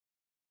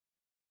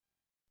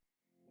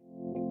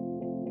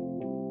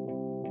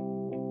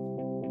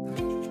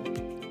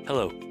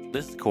Hello,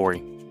 this is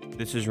Corey.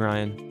 This is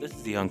Ryan. This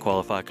is the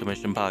Unqualified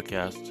Commission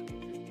podcast,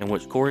 in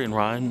which Corey and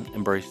Ryan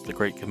embrace the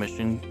Great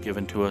Commission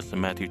given to us in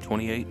Matthew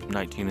 28,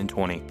 19, and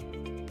 20.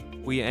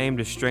 We aim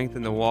to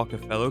strengthen the walk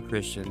of fellow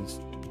Christians,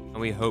 and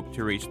we hope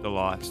to reach the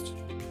lost.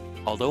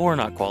 Although we're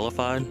not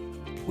qualified,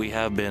 we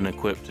have been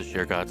equipped to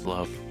share God's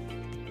love.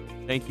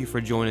 Thank you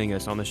for joining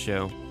us on the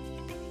show.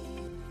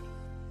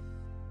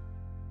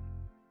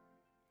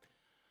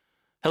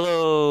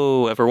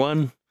 Hello,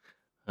 everyone.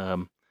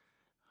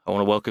 I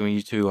want to welcome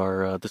you to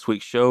our this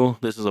week's show.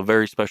 This is a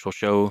very special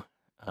show.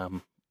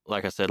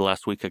 Like I said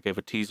last week, I gave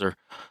a teaser.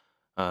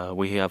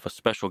 We have a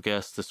special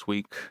guest this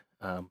week.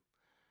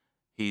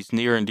 He's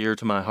near and dear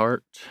to my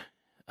heart.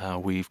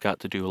 We've got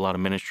to do a lot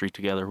of ministry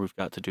together. We've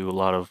got to do a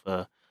lot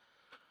of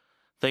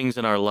things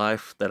in our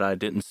life that I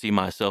didn't see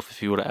myself.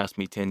 If you would have asked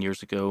me 10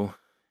 years ago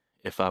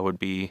if I would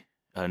be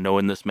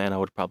knowing this man, I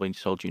would have probably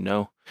told you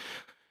no.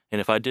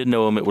 And if I did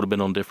know him, it would have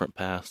been on different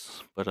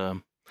paths. But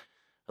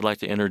I'd like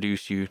to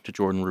introduce you to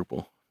Jordan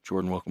Ruple.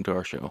 Jordan, welcome to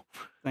our show.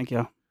 Thank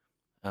you.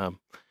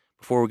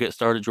 Before we get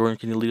started, Jordan,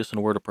 can you lead us in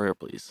a word of prayer,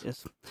 please?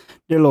 Yes.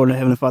 Dear Lord and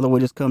Heavenly Father, we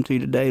just come to you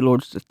today,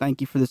 Lord, just to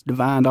thank you for this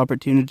divine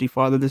opportunity,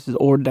 Father. This is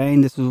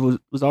ordained. This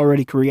was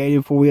already created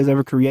before we was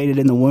ever created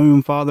in the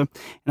womb, Father.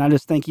 And I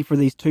just thank you for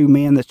these two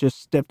men that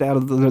just stepped out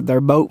of their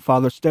boat,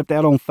 Father, stepped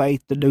out on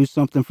faith to do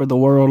something for the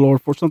world,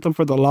 Lord, for something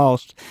for the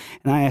lost.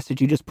 And I ask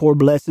that you just pour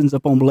blessings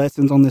upon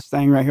blessings on this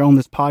thing right here on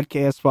this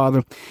podcast,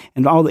 Father,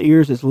 and all the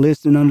ears that's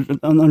listening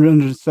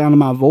under the sound of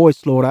my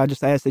voice, Lord. I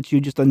just ask that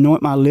you just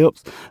anoint my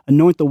lips,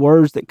 anoint the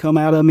words that come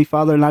out of me,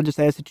 Father, and I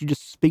just ask that you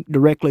just speak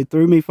directly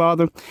through me,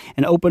 Father,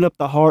 and open up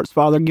the hearts,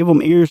 Father. Give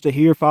them ears to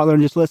hear, Father,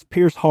 and just let's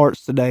pierce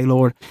hearts today,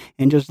 Lord,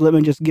 and just let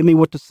me just give me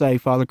what to say,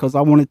 Father, because I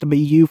want it to be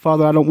you,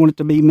 Father. I don't want it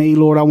to be me,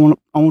 Lord. I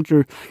want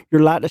your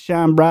light to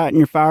shine bright and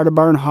your fire to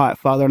burn hot,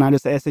 Father, and I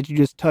just ask that you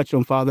just touch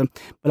them, Father.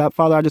 But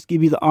Father, I just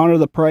give you the honor,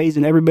 the praise,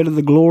 and every bit of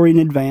the glory in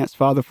advance,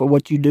 Father, for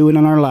what you're doing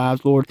in our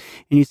lives, Lord.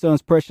 In your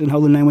Son's precious and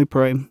holy name we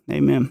pray.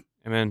 Amen.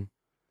 Amen.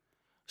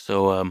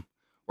 So,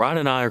 Ryan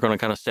and I are going to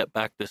kind of step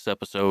back this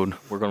episode.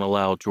 We're going to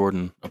allow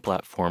Jordan a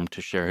platform to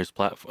share his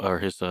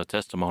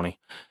testimony.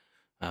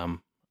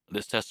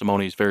 This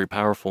testimony is very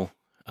powerful.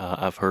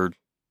 I've heard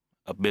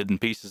a bit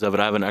and pieces of it.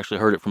 I haven't actually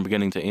heard it from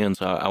beginning to end,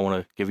 so I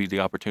want to give you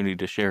the opportunity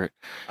to share it.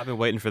 I've been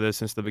waiting for this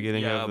since the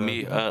beginning.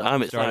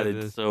 I'm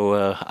excited.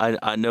 So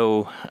I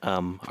know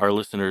our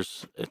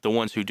listeners, the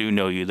ones who do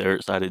know you, they're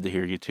excited to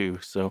hear you too.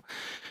 So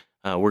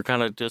we're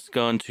kind of just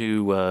going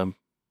to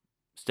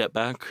step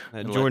back.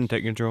 Let Jordan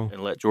take control.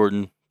 And let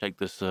Jordan take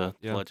this,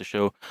 let the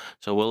show.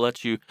 So we'll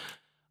let you,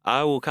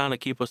 I will kind of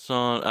keep us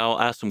on, I'll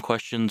ask some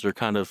questions or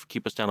kind of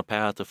keep us down a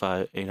path if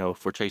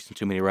we're chasing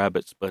too many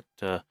rabbits, but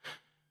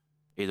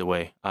either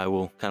way, I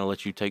will kind of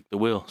let you take the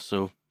wheel.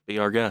 So be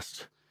our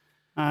guest.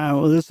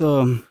 Well, this,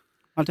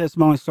 my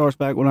testimony starts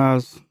back when I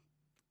was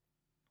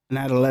an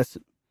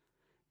adolescent.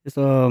 It's,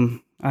 I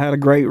had a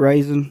great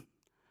raising.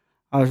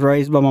 I was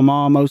raised by my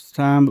mom most of the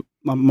time,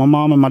 but my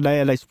mom and my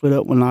dad, they split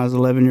up when I was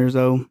 11 years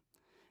old.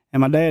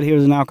 And my dad, he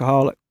was an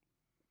alcoholic.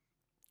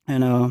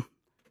 And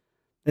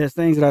there's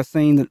things that I've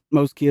seen that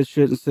most kids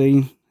shouldn't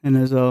see. And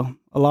there's a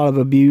lot of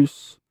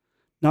abuse,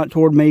 not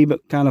toward me,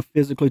 but kind of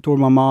physically toward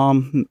my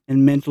mom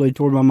and mentally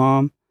toward my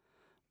mom.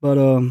 But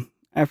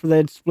after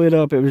they'd split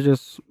up, it was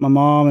just my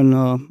mom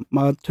and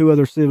my two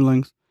other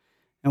siblings.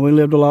 And we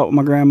lived a lot with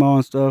my grandma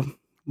and stuff.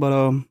 But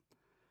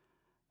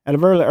at a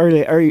very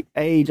early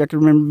age, I can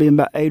remember being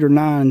about 8 or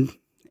 9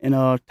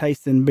 and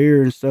tasting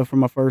beer and stuff for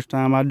my first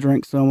time. I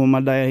drank some with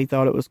my dad. He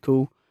thought it was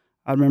cool.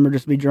 I remember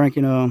just be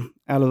drinking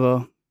out of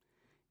a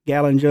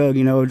gallon jug,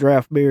 a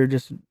draft beer,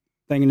 just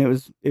thinking it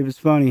was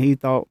funny. He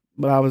thought,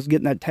 but I was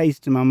getting that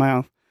taste in my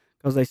mouth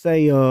because they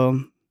say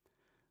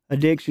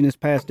addiction is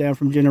passed down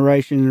from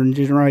generation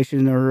to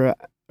generation, or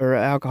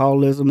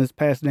alcoholism is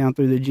passed down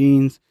through the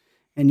genes.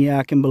 And yeah,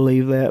 I can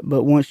believe that.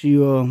 But once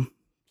you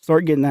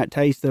start getting that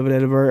taste of it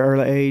at a very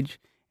early age,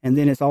 and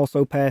then it's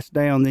also passed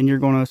down, then you're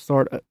going to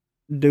start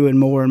doing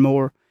more and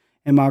more.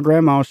 And my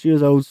grandma, she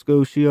was old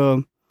school. She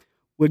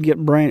would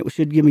get brandy.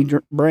 She'd give me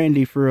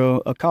brandy for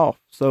a cough.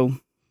 So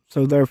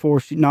therefore,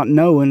 she, not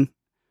knowing,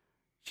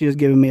 she was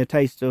giving me a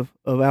taste of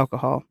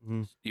alcohol.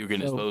 Mm-hmm. You were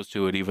getting exposed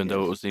to it, even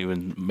though it was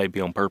even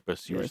maybe on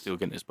purpose. You were still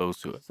getting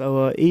exposed to it.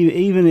 So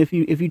even if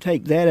you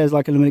take that as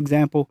like an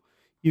example,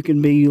 you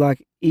can be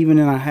like, even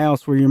in a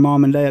house where my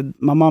mom and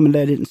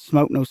dad didn't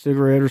smoke no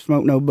cigarette or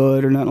smoke no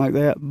bud or nothing like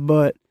that.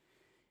 But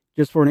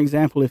just for an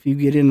example, if you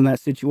get into that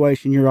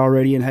situation, you're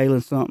already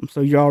inhaling something.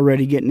 So you're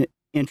already getting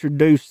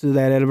introduced to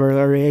that at a very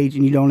early age,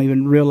 and you don't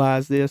even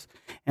realize this.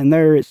 And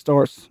there it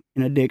starts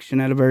an addiction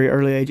at a very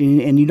early age,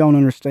 and you don't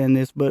understand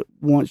this, but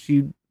once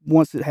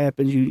it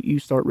happens, you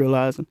start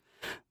realizing.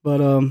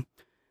 But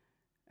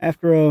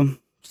after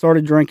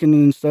started drinking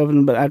and stuff,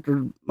 but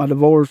after my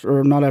divorce,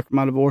 or not after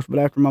my divorce, but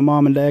after my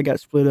mom and dad got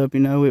split up,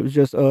 it was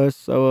just us.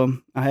 So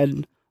I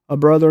had a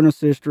brother and a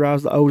sister. I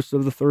was the oldest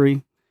of the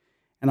three,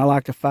 and I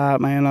like to fight,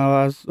 man.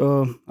 I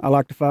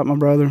like to fight my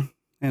brother.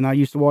 And I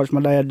used to watch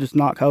my dad just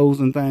knock holes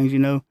in things,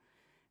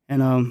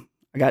 And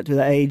I got to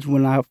the age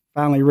when I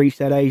finally reached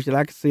that age that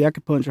I could see I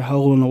could punch a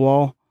hole in the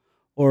wall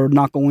or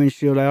knock a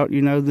windshield out,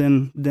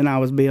 then I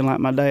was being like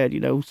my dad,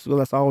 So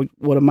that's all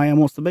what a man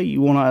wants to be.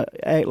 You want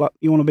to act like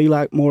you want to be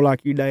like more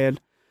like your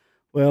dad.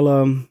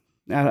 Well,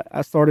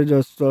 I started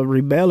just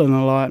rebelling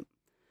a lot,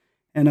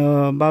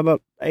 and by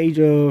about age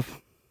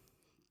of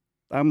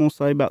I'm gonna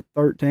say about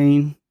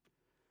 13,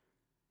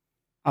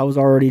 I was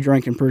already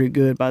drinking pretty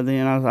good by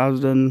then. I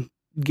was done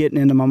getting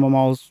into my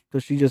mama's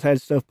because she just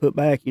had stuff put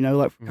back,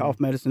 like for cough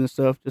medicine and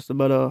stuff.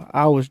 But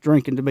I was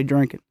drinking to be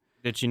drinking.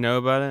 Did she know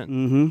about it?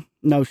 Mm-hmm.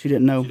 No, she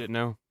didn't know. She didn't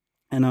know.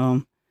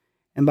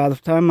 And by the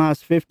time I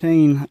was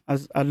 15, I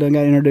done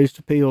got introduced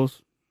to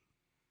pills.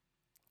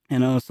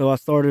 And so I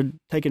started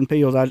taking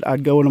pills.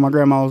 I'd go into my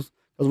grandma's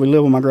because we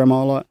live with my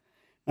grandma a lot.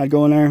 I'd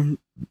go in there.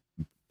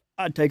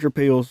 I'd take her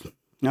pills.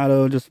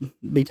 I'd just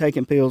be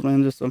taking pills,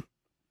 man.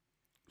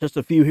 Just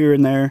a few here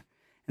and there,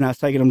 and I was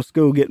taking them to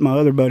school, getting my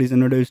other buddies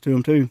introduced to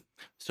them too.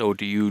 So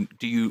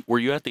were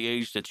you at the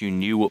age that you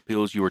knew what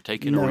pills you were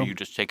taking, or were you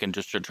just taking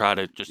just to try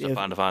to to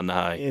find the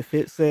high? If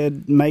it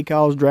said may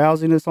cause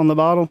drowsiness on the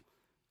bottle,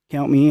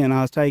 count me in.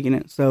 I was taking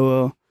it.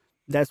 So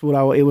that's what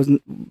it was.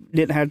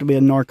 Didn't have to be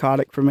a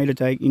narcotic for me to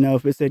take.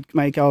 If it said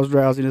may cause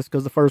drowsiness,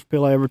 because the first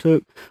pill I ever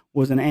took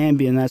was an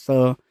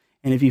Ambien.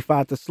 And if you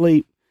fight to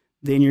sleep,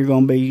 then you're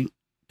gonna be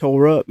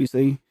tore up. You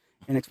see,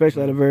 and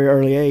especially at a very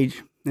early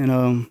age.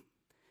 And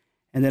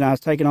then I was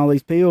taking all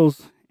these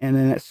pills, and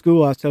then at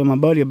school I was telling my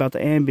buddy about the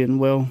Ambien.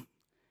 Well,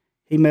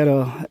 we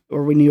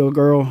knew a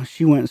girl.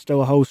 She went and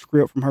stole a whole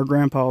script from her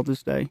grandpa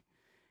this day,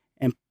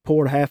 and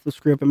poured half the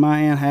script in my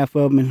hand, half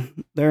of them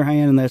in their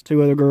hand, and there's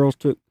two other girls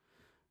took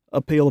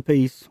a pill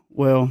apiece.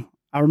 Well,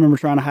 I remember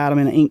trying to hide them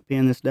in an ink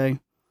pen this day,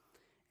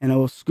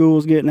 and school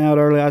was getting out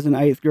early. I was in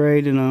 8th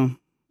grade, and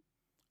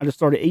I just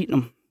started eating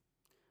them.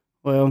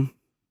 Well,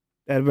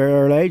 at a very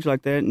early age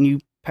like that, and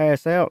you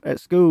pass out at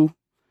school,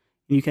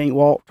 and you can't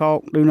walk,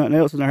 talk, do nothing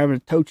else, and they're having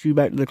to tote you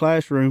back to the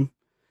classroom,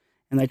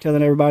 and they're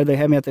telling everybody they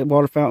had me at the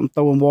water fountain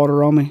throwing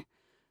water on me,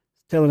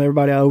 telling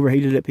everybody I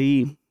overheated at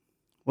PE.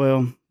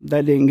 Well,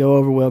 that didn't go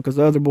over well because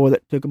the other boy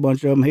that took a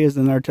bunch of them, his,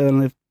 and they're telling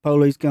him if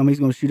police come, he's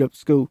going to shoot up the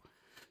school.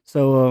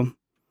 So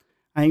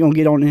I ain't going to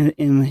get on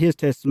in his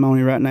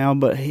testimony right now,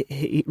 but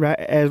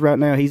right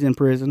now he's in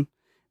prison.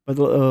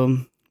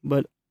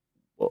 But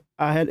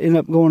I ended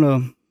up going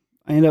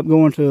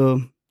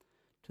to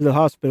the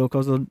hospital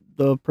because of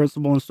the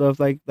principal and stuff.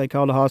 They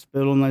called the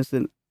hospital and they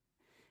said,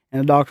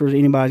 and the doctors,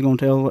 anybody's going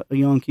to tell a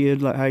young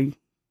kid like, hey,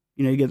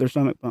 you need to get their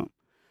stomach pumped.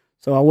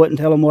 So I wouldn't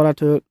tell them what I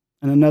took.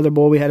 And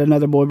we had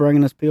another boy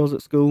bringing us pills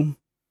at school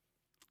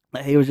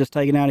that he was just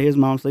taking out of his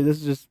mom. See, this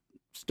is just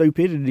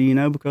stupidity,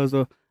 because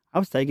I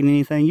was taking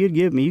anything you'd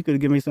give me. You could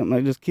have given me something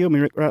that just killed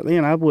me right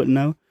then. I wouldn't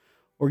know,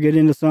 or get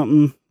into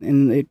something,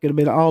 and it could have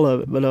been all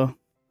of it. But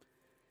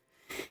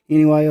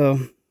anyway,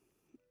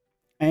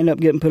 I ended up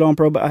getting put on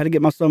probation. I had to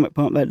get my stomach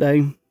pumped that day,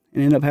 and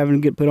ended up having to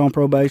get put on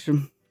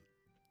probation.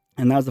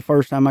 And that was the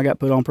first time I got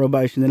put on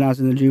probation. Then I was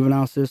in the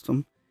juvenile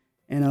system,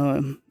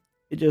 and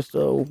it just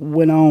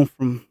went on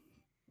from.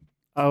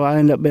 I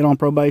ended up being on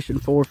probation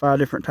 4 or 5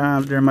 different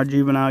times during my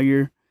juvenile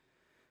year.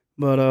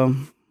 But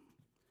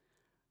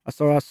I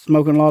started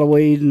smoking a lot of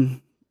weed,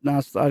 and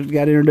I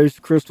got introduced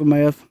to crystal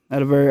meth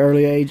at a very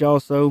early age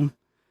also.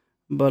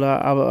 But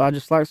I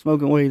just like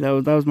smoking weed. That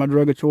was my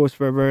drug of choice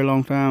for a very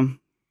long time.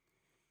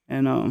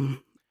 And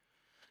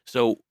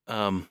so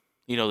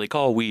they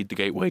call weed the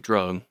gateway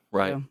drug,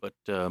 right? Yeah.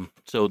 But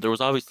so there was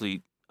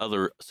obviously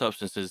other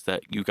substances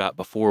that you got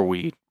before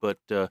weed, but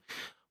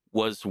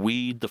was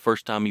weed the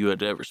first time you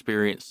had ever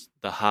experienced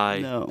the high?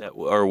 No.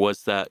 Or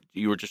was that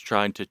you were just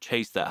trying to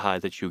chase that high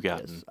that you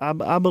got? Yes,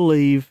 I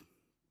believe,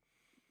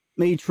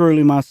 me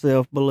truly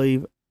myself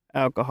believe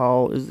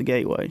alcohol is the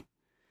gateway.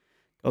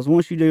 Because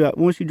once you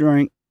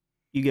drink,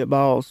 you get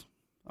balls.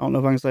 I don't know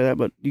if I can say that,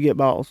 but you get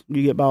balls.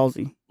 You get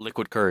ballsy.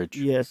 Liquid courage.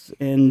 Yes,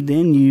 and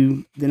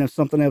then if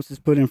something else is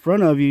put in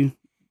front of you,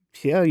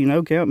 yeah,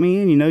 count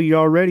me in. You're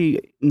already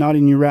not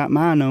in your right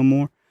mind no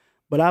more.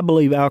 But I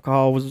believe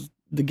alcohol was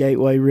the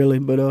gateway, really.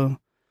 But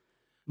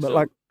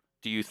so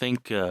do you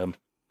think,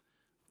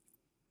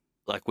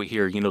 like we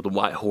hear, the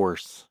white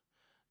horse?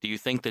 Do you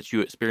think that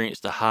you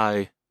experienced a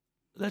high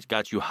that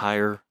got you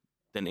higher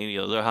than any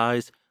other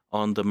highs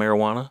on the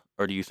marijuana,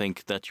 or do you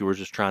think that you were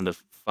just trying to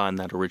find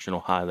that original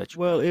high that you?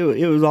 Well,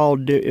 it was all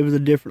it was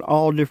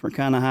all different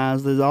kind of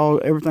highs.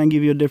 Everything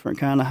give you a different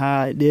kind of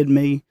high. It did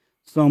me.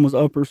 Some was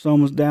upper,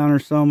 some was downer,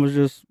 some was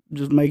just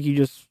make you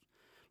just,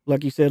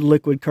 like you said,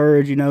 liquid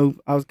courage.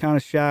 I was kind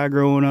of shy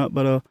growing up,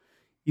 but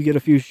you get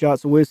a few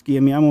shots of whiskey.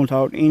 I mean, I'm gonna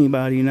talk to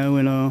anybody,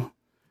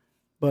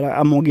 but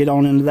I'm gonna get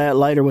on into that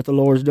later what the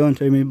Lord's done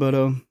to me. But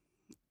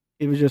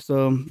it was just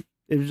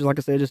like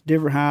I said, just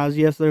different highs.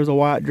 Yes, there's a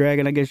white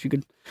dragon. I guess you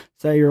could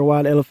say you're a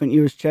white elephant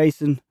you was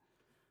chasing.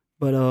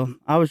 But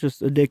I was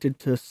just addicted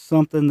to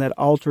something that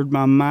altered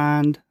my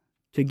mind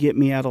to get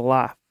me out of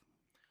life.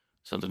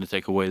 Something to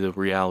take away the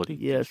reality.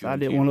 Yes, I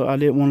didn't want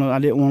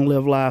to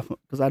live life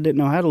because I didn't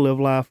know how to live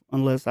life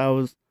unless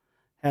I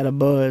had a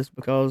buzz.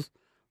 Because,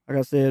 like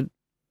I said,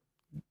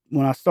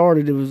 when I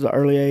started, it was an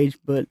early age,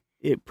 but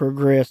it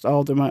progressed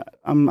all through my.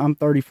 I'm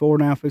 34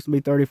 now, fixing to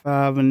be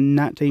 35, and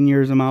 19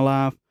 years of my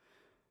life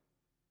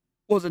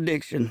was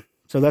addiction.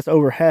 So that's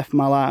over half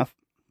my life.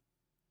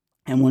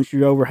 And once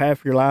you're over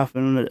half your life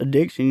in an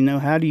addiction,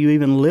 how do you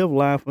even live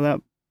life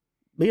without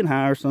being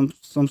high or some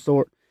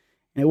sort?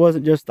 And it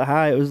wasn't just the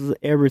high; it was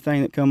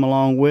everything that come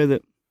along with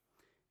it,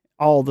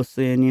 all the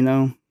sin,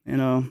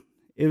 And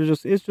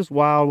it's just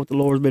wild what the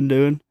Lord's been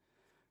doing.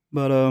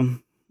 But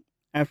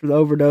after the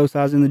overdose,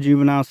 I was in the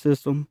juvenile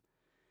system,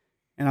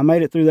 and I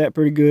made it through that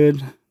pretty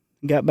good.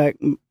 Got back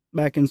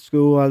in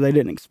school. They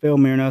didn't expel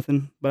me or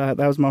nothing, but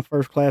that was my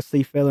first Class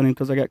C felony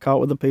because I got caught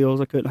with the pills.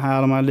 I couldn't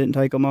hide them. I didn't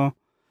take them all.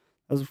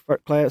 That was a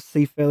first Class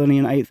C felony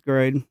in 8th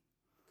grade,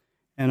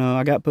 and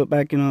I got put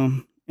back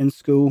in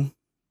school,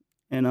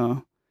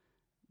 and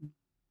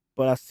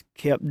but I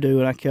kept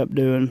doing. I kept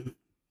doing.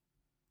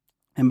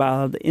 And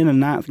by the end of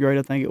 9th grade,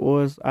 I think it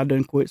was, I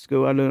done quit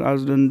school. I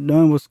was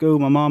done with school.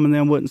 My mom and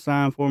them wouldn't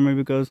sign for me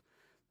because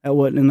that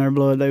wasn't in their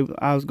blood.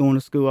 I was going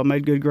to school. I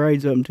made good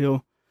grades up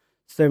until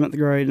 7th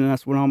grade, and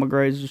that's when all my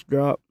grades just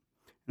dropped.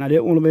 And I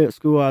didn't want to be at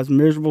school. I was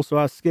miserable, so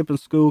I was skipping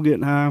school,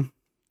 getting high,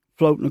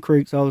 floating the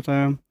creeks all the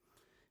time.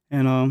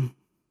 And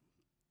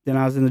then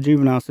I was in the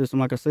juvenile system,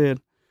 like I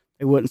said.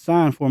 They wouldn't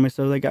sign for me,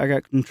 so I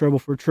got in trouble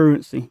for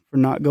truancy for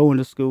not going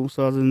to school.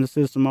 So I was in the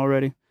system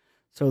already.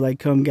 So they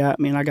come got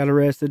me, and I got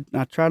arrested.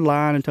 I tried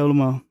lying and told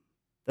them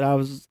that I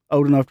was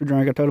old enough to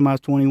drink. I told them I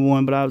was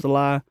 21, but I was a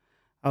lie.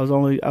 I was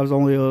only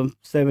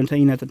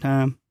 17 at the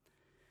time,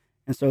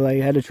 and so they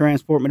had to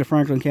transport me to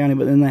Franklin County.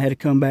 But then they had to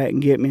come back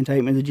and get me and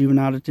take me to the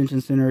juvenile detention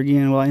center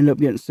again. Well, I ended up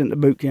getting sent to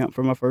boot camp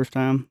for my first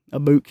time, a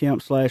boot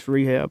camp /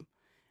 rehab.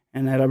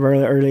 And at a very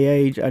early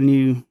age, I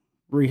knew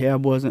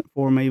rehab wasn't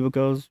for me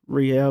because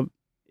rehab.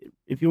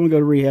 If you want to go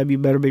to rehab, you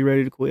better be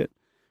ready to quit.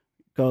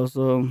 Because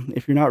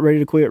if you're not ready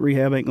to quit,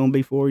 rehab ain't going to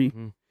be for you.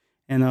 Mm-hmm.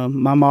 And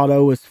my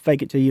motto is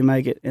fake it till you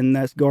make it. And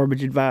that's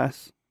garbage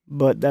advice.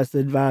 But that's the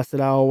advice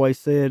that I always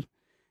said.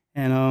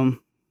 And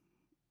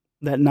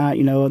that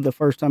night, the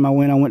first time I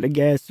went to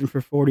Gadsden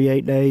for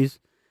 48 days.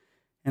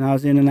 And I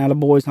was in and out of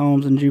boys'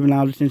 homes and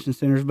juvenile detention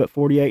centers. But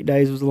 48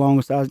 days was the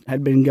longest I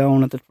had been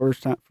gone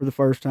for the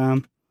first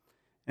time.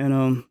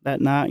 And that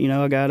night,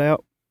 I got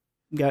out,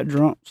 got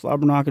drunk,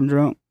 slobber knocking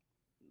drunk,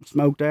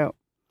 smoked out.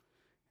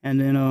 And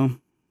then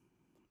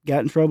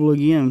got in trouble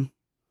again,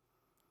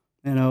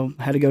 and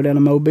had to go down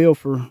to Mobile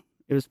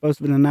it was supposed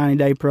to be a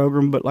 90-day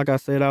program, but like I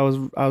said, I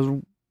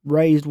was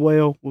raised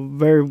well, a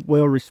very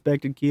well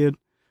respected kid,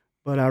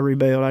 but I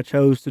rebelled. I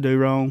chose to do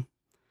wrong.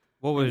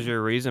 What was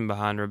your reason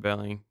behind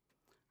rebelling?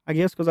 I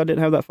guess because I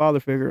didn't have that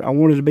father figure. I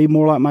wanted to be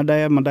more like my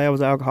dad. My dad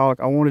was an alcoholic.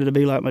 I wanted to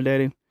be like my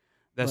daddy.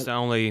 That's the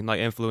only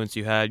influence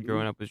you had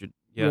growing up, was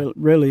your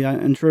really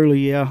and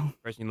truly, yeah.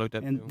 Person you looked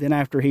up to. And then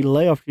after he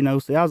left, I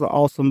was an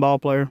awesome ball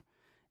player.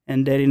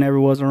 And Daddy never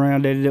was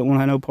around. Daddy didn't want to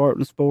have no part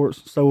in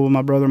sports. So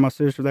my brother and my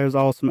sister, they was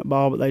awesome at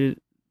ball, but we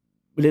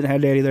didn't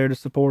have Daddy there to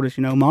support us.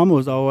 Mama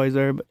was always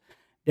there, but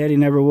Daddy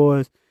never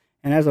was.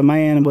 And as a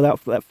man,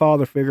 without that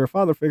father figure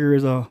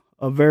is a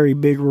very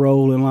big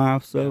role in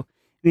life. So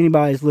if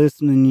anybody's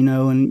listening,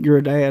 and you're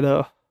a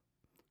dad,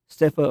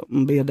 step up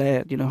and be a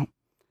dad,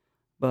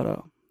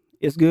 But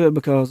it's good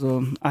because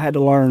I had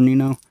to learn,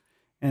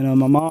 And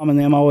my mom and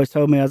them always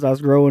told me as I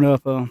was growing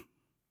up,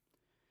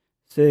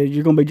 said,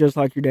 you're going to be just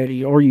like your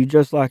daddy, or you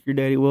just like your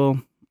daddy.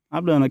 Well,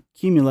 I've done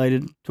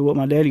accumulated to what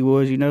my daddy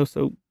was,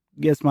 so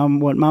guess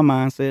what my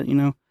mindset,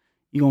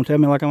 you going to tell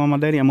me like I'm on my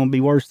daddy, I'm going to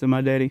be worse than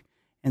my daddy.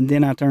 And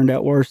then I turned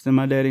out worse than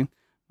my daddy.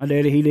 My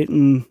daddy, he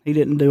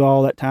didn't do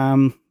all that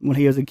time when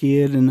he was a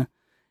kid, and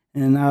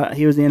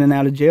he was in and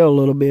out of jail a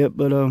little bit,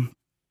 but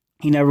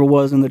he never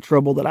was in the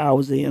trouble that I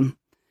was in.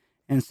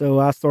 And so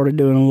I started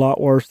doing a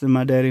lot worse than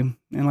my daddy.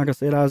 And like I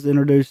said, I was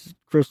introduced to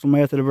crystal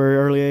meth at a very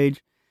early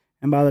age.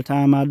 And by the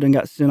time I done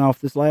got sent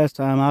off this last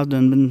time, I was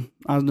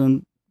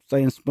done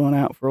staying spun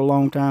out for a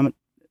long time,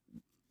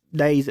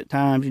 days at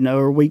times,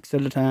 or weeks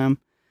at a time.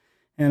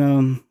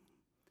 And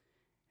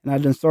I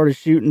done started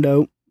shooting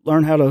dope,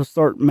 learned how to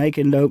start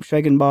making dope,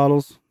 shaking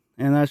bottles.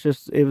 And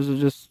it was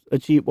just a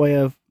cheap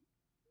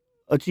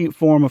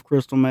form of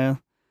crystal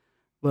meth.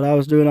 But I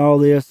was doing all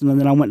this, and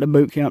then I went to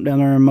boot camp down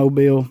there in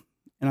Mobile,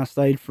 and I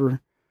stayed it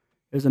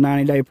was a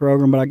 90-day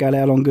program, but I got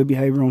out on good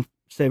behavior on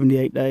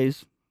 78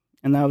 days.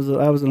 And that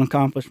was an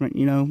accomplishment,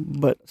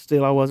 but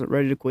still I wasn't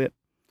ready to quit.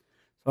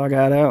 So I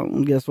got out,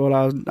 and guess what?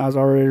 I was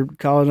already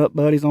calling up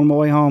buddies on my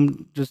way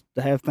home just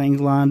to have things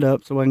lined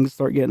up so I can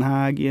start getting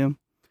high again.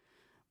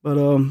 But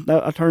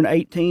I turned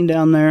 18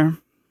 down there,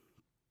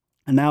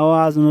 and now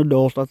I was an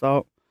adult, I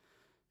thought.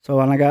 So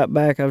when I got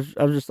back, I was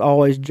just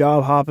always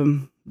job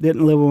hopping.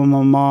 Didn't live with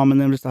my mom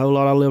and them just a whole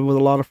lot. I lived with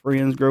a lot of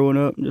friends growing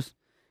up, and just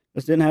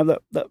didn't have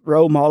that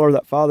role model or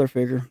that father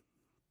figure.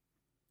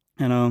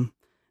 And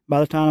by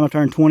the time I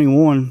turned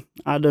 21,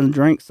 I done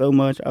drank so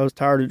much, I was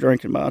tired of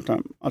drinking by the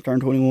time I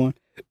turned 21.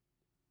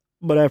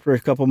 But after a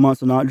couple of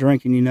months of not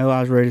drinking, I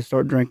was ready to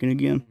start drinking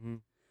again. Mm-hmm.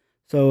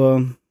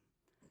 So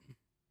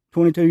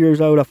 22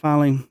 years old, I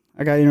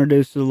got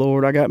introduced to the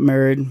Lord. I got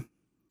married,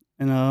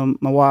 and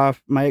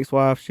my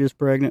ex-wife, she was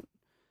pregnant,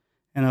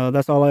 and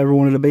that's all I ever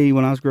wanted to be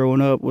when I was growing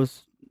up.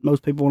 Was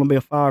most people want to be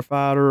a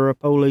firefighter or a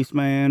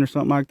policeman or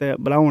something like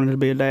that, but I wanted to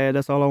be a dad.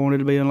 That's all I wanted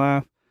to be in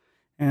life,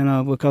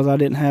 and because I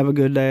didn't have a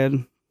good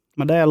dad,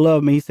 my dad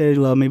loved me. He said he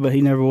loved me, but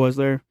he never was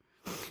there,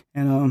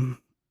 and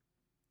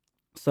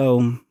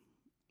so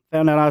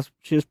found out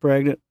she was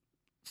pregnant.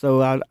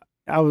 So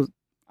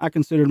I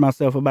considered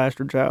myself a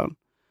bastard child.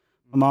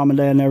 My mom and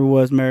dad never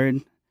was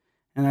married,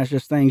 and that's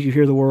just things you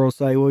hear the world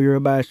say. Well, you're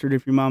a bastard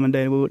if your mom and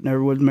dad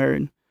never was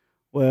married.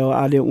 Well,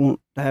 I didn't want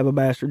to have a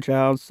bastard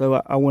child,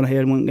 so I went ahead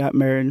and went and got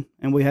married,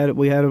 and we had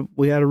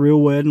a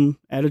real wedding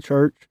at a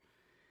church,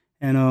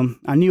 and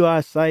I knew I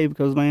was saved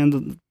because,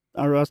 man,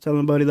 I was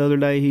telling a buddy the other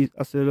day.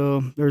 I said,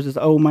 there's this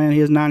old man. He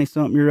is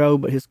 90-something year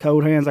old, but his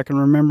cold hands, I can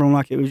remember him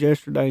like it was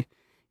yesterday.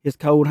 His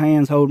cold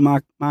hands hold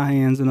my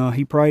hands, and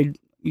he prayed.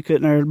 You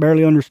couldn't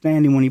barely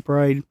understand him when he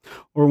prayed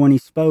or when he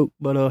spoke,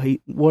 but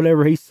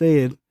whatever he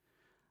said,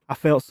 I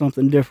felt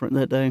something different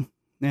that day.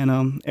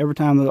 And every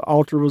time the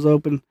altar was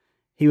open,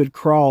 he would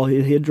crawl.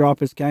 He'd drop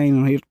his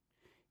cane and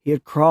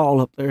he'd crawl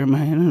up there,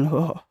 man. And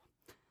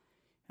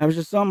that was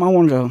just something I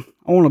wanted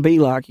to be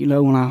like,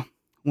 when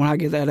I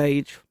get that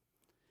age.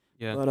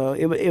 Yeah. But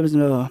it was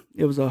an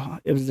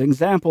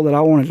example that I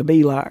wanted to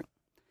be like.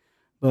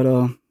 But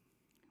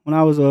when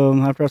I was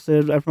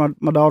after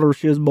my daughter,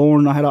 she was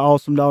born, I had an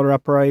awesome daughter. I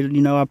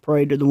prayed, I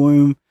prayed to the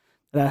womb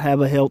that I'd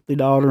have a healthy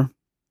daughter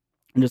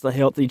and just a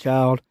healthy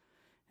child.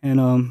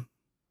 And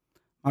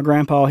my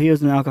grandpa, he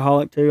was an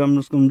alcoholic too. I'm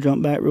just going to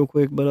jump back real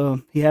quick,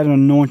 but he had an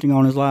anointing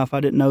on his life. I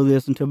didn't know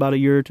this until about a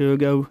year or two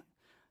ago.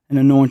 An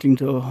anointing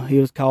he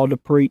was called to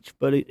preach,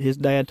 but his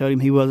dad told him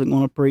he wasn't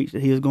going to preach,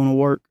 that he was going to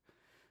work.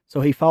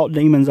 So he fought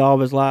demons all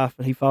of his life,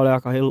 and he fought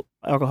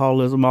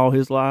alcoholism all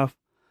his life.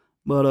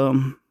 But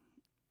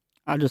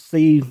I just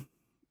see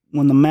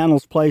when the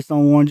mantle's placed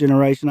on one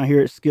generation, I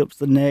hear it skips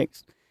the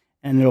next,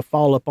 and it'll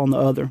fall up on the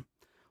other.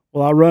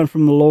 Well, I run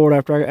from the Lord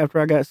after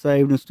I got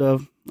saved and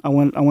stuff. I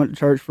went to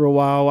church for a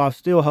while. I was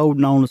still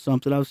holding on to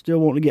something. I was still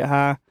wanting to get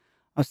high.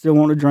 I still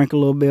wanted to drink a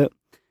little bit.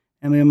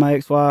 And me and my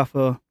ex-wife,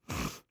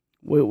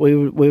 we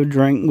would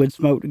drink, we'd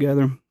smoke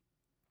together.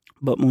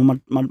 But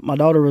when my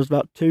daughter was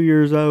about 2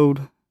 years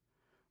old,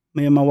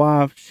 me and my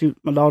wife,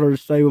 my daughter would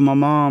stay with my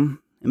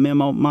mom, and me and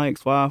my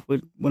ex-wife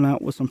went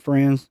out with some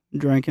friends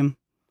drinking.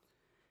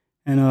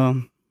 And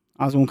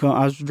I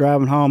was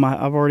driving home.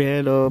 I've already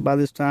had by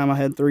this time I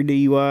had 3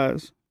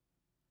 DUIs.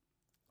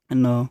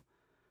 And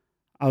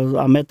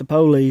I met the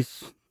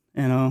police,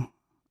 and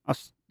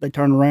they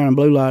turned around and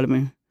blue lighted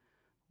me.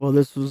 Well,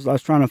 I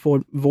was trying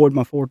to avoid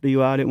my 4th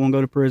DUI. I didn't want to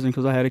go to prison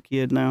because I had a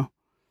kid now,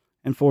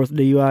 and 4th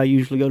DUI I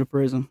usually go to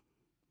prison.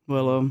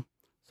 Well,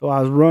 so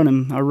I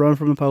run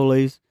from the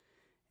police,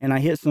 and I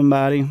hit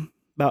somebody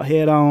about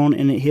head on,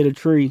 and it hit a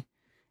tree,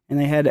 and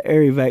they had to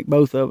air evac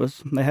both of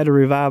us. They had to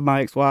revive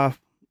my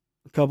ex-wife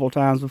a couple of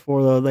times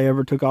before they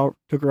ever took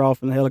her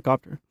off in the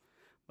helicopter.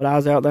 But I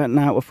was out that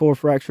night with 4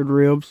 fractured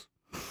ribs,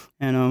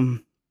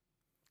 and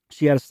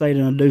she had stayed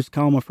in a induced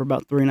coma for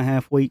about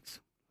 3.5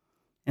 weeks,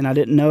 and I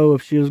didn't know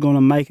if she was going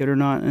to make it or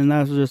not. And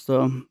that was just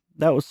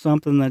that was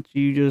something that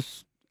you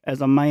just,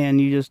 as a man,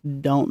 you just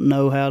don't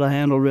know how to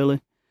handle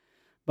really.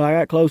 But I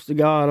got close to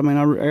God. I mean,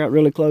 I got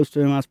really close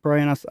to Him. I was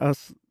praying.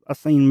 I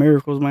seen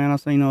miracles, man. I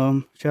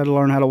seen she had to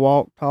learn how to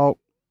walk, talk,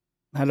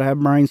 had to have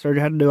brain surgery,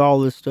 had to do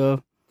all this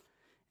stuff.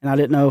 And I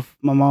didn't know if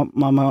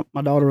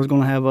my daughter was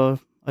going to have a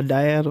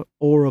dad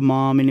or a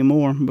mom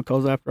anymore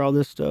because after all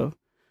this stuff.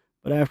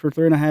 But after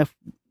 3.5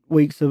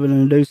 weeks of an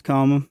induced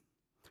coma,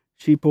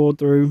 she pulled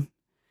through,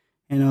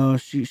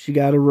 and she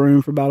got a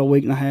room for about a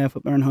week and a half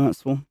up there in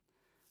Huntsville.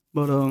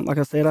 But like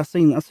I said, I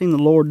seen the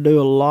Lord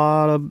do a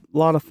lot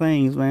of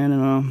things, man.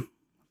 And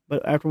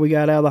but after we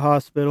got out of the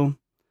hospital,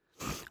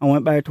 I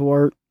went back to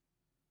work,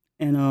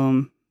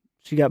 and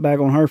she got back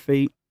on her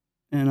feet,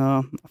 and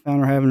I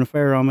found her having an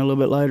affair on me a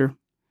little bit later.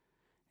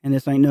 And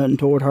this ain't nothing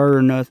toward her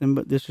or nothing,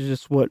 but this is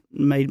just what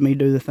made me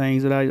do the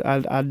things that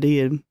I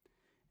did.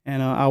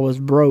 And I was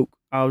broke.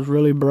 I was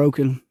really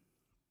broken.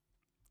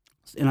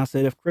 And I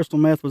said, if crystal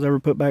meth was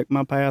ever put back in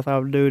my path, I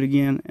would do it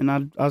again. And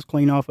I was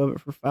clean off of it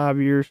for 5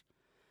 years.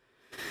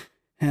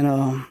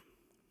 And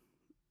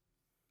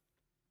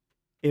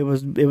it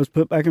was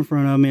put back in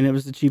front of me, and it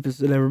was the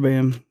cheapest it ever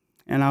been.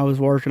 And I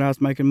was working, I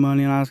was making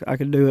money, and I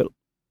could do it.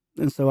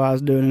 And so I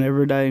was doing it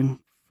every day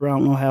for I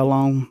don't know how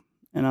long.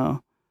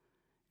 And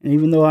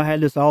even though I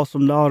had this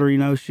awesome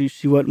daughter,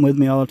 she wasn't with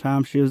me all the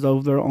time. She was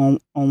over there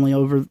only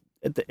over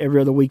at every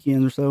other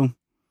weekend or so.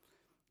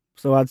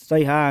 So I'd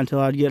stay high until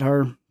I'd get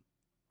her.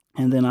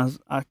 And then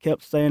I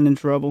kept staying in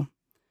trouble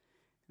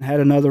and had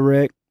another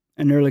wreck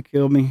and nearly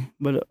killed me.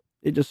 But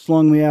it just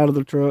slung me out of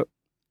the truck.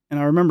 And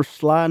I remember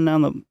sliding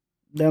down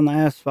the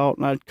asphalt,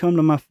 and I'd come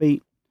to my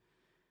feet,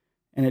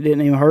 and it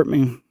didn't even hurt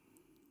me,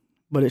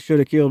 but it should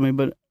have killed me.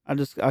 But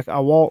I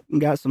walked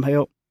and got some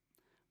help,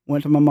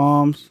 went to my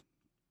mom's,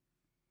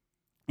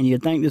 and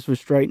you'd think this would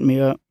straighten me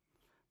up,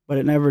 but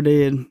it never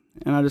did.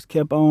 And I just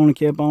kept on and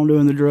kept on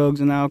doing the drugs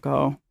and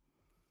alcohol.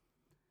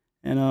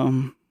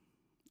 And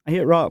I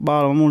hit rock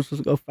bottom. I'm gonna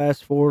just go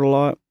fast forward a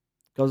lot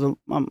because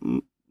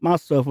my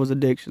stuff was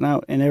addiction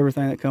out and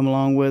everything that come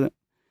along with it.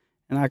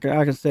 And I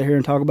can sit here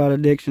and talk about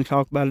addiction,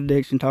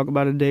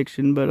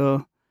 but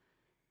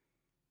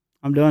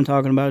I'm done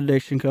talking about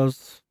addiction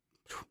because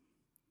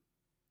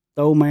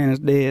the old man is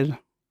dead.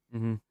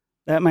 Mm-hmm.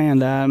 That man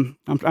died.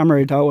 I'm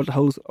ready to talk what the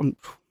Holy.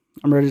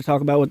 I'm ready to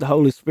talk about what the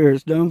Holy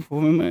Spirit's done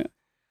for me, man.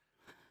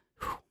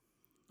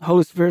 The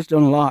Holy Spirit's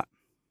done a lot,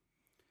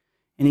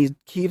 and He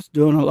keeps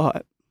doing a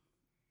lot.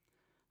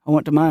 I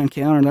went to my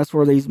encounter, and that's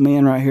where these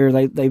men right here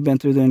they've been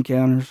through the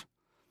encounters,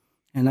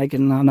 and they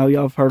can. I know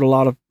y'all have heard a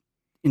lot of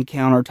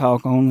encounter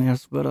talk on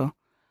this, but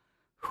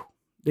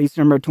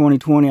December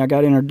 2020, I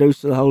got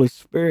introduced to the Holy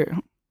Spirit.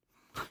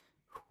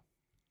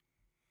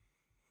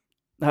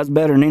 That's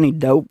better than any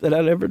dope that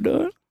I'd ever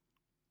done.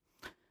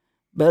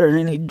 Better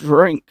than any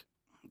drink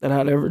that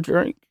I'd ever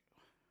drank.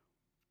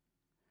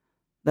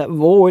 That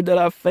void that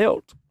I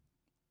felt,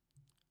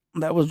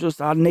 that was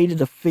just, I needed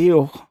to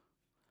feel.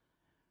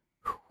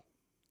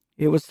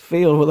 It was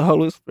filled with the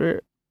Holy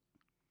Spirit.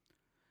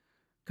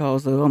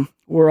 Because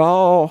we're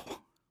all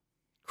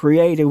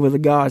created with a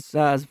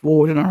God-sized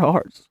void in our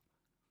hearts.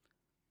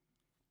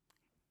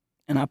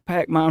 And I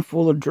packed mine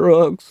full of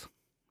drugs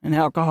and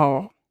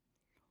alcohol,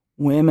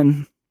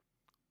 women,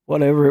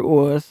 whatever it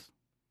was.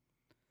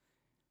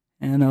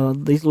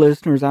 And these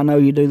listeners, I know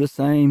you do the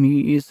same.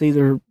 It's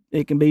either,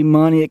 it can be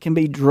money, it can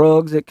be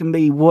drugs, it can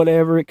be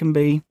whatever it can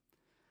be.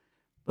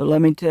 But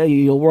let me tell you,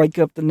 you'll wake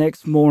up the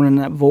next morning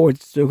and that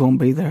void's still going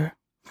to be there.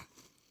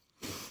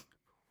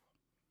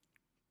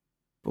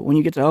 But when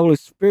you get the Holy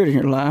Spirit in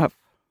your life,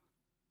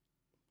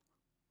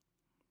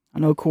 I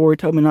know Corey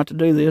told me not to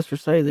do this or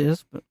say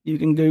this, but you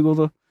can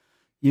Google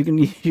you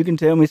can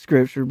tell me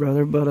scripture,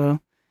 brother, but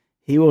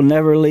He will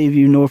never leave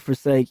you nor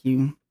forsake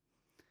you.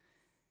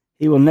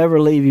 He will never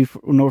leave you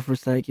nor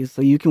forsake you.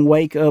 So you can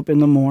wake up in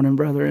the morning,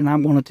 brother, and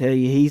I'm going to tell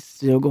you, He's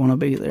still going to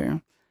be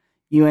there.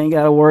 You ain't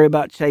got to worry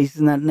about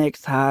chasing that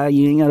next high.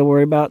 You ain't got to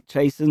worry about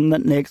chasing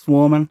that next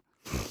woman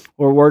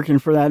or working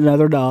for that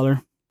another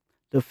dollar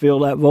to fill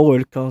that void,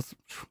 because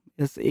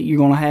you're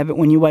going to have it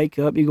when you wake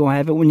up. You're going to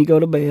have it when you go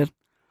to bed.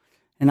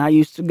 And I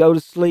used to go to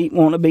sleep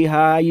wanting to be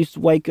high. I used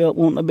to wake up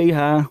wanting to be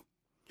high.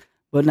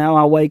 But now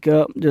I wake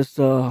up just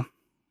filled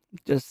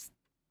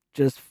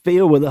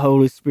with the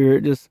Holy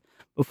Spirit. Just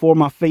before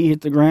my feet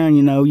hit the ground,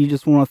 you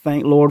just want to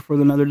thank Lord for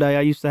another day.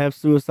 I used to have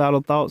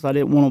suicidal thoughts. I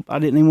didn't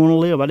even want to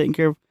live. I didn't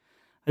care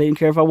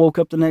if I woke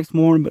up the next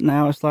morning, but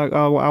now it's like,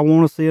 oh, I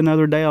want to see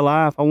another day of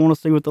life. I want to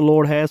see what the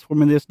Lord has for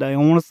me this day. I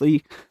want to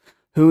see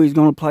who He's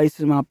going to place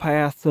in my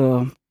path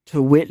to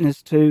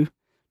witness to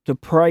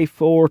pray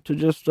for, to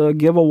just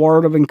give a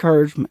word of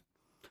encouragement,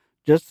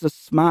 just to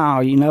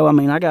smile. I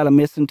mean, I got a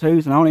missing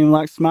tooth, and I don't even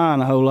like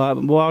smiling a whole lot,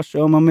 but boy, I'll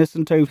show my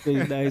missing tooth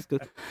these days,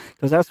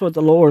 because that's what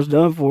the Lord's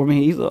done for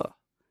me.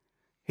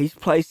 He's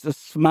placed a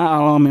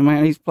smile on me,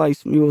 man. He's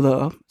placed me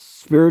with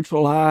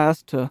spiritual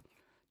eyes to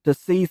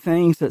see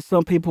things that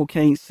some people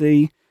can't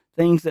see,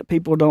 things that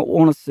people don't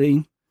want to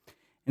see.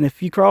 And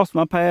if you cross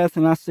my path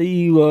and I see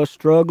you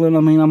struggling, I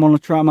mean, I'm going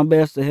to try my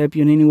best to help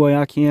you in any way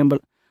I can,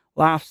 but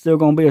life's still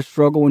going to be a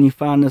struggle when you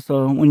find this,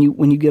 when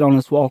you get on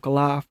this walk of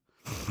life.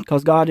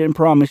 Because God didn't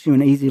promise you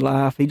an easy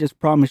life. He just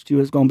promised you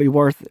it's going to be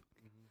worth it.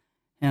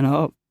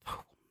 And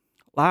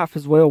life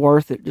is well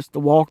worth it. Just the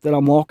walk that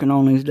I'm walking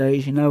on these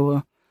days,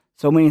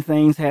 so many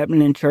things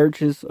happening in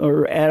churches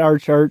or at our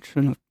church,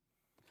 and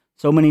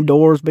so many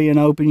doors being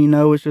open,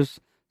 it's just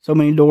so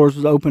many doors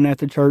was open at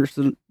the church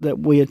that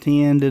we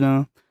attend.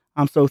 And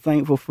I'm so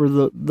thankful for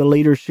the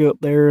leadership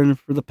there and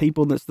for the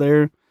people that's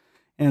there,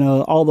 and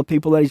all the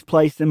people that He's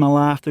placed in my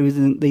life through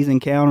these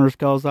encounters,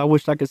 because I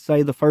wish I could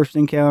say the first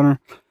encounter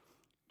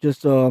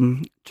just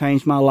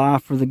changed my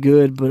life for the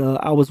good, but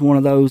I was one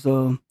of those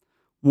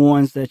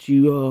ones that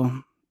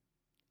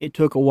it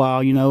took a while.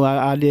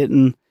 I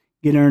didn't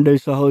get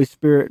introduced to the Holy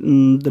Spirit,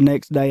 and the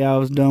next day I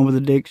was done with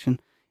addiction.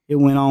 It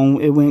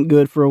went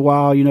good for a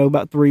while,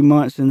 about 3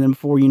 months, and then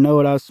before you know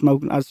it, I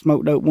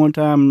smoked dope one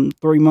time, and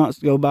 3 months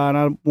go by, and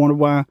I wondered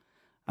why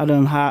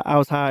I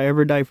was high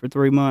every day for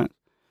 3 months.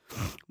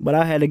 But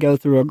I had to go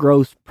through a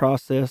growth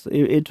process.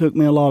 It took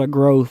me a lot of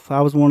growth. I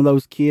was one of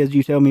those kids,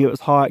 you tell me it was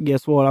hot,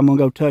 guess what? I'm going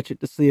to go touch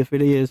it to see if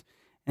it is.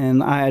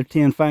 And I have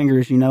 10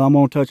 fingers, I'm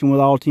going to touch them with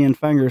all 10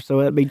 fingers. So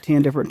that'd be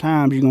 10 different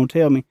times you're going to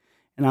tell me.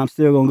 And I'm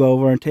still going to go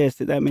over and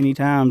test it that many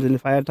times. And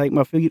if I had to take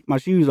my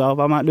shoes off,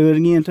 I might do it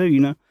again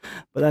too,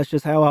 But that's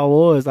just how I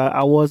was.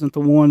 I wasn't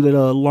the one that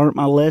learned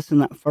my lesson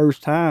that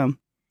first time.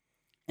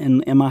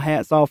 And my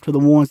hat's off to the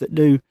ones that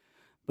do.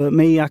 But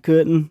me, I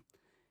couldn't.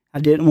 I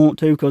didn't want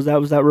to, because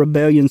that was that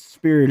rebellion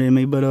spirit in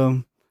me. But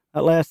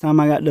that last time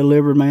I got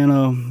delivered,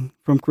 man,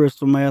 from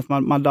crystal meth,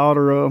 my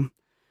daughter,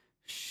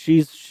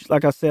 she's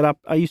like I said,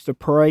 I used to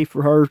pray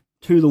for her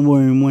to the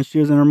womb when she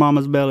was in her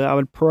mama's belly. I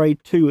would pray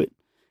to it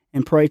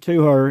and pray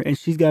to her, and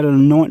she's got an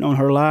anointing on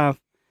her life.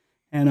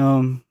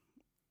 And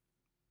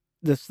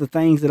that's the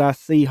things that I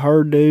see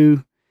her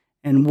do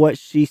and what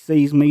she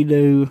sees me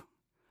do,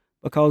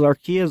 because our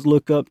kids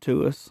look up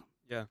to us.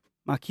 Yeah.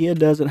 My kid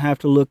doesn't have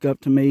to look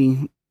up to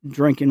me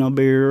drinking a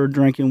beer or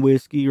drinking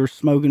whiskey or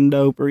smoking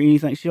dope or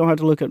anything. She don't have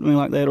to look at me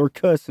like that, or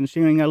cussing.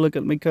 She ain't got to look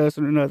at me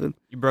cussing or nothing.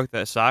 You broke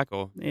that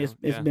cycle. It's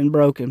Yeah. been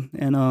broken,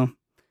 and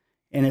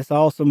it's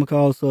awesome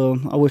because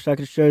I wish I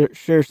could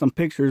share some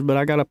pictures, but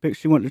I got a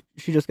picture.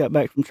 She just got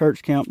back from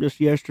church camp just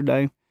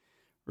yesterday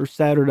or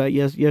Saturday.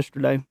 Yes,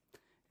 yesterday,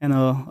 and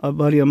a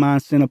buddy of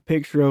mine sent a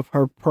picture of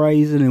her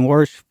praising and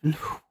worshiping.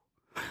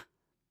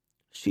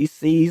 She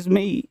sees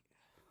me.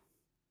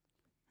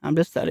 I'm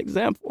just that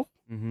example.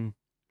 Mm-hmm.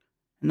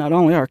 Not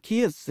only our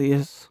kids see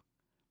us,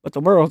 but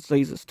the world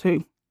sees us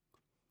too.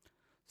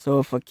 So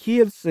if a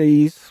kid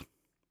sees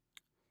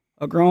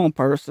a grown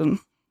person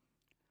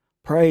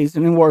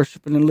praising and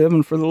worshiping and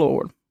living for the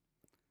Lord,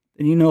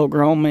 then you know a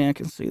grown man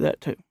can see that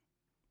too.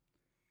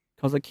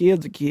 Because a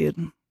kid's a kid,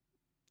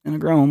 and a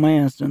grown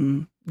man's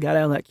done got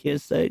out of that kid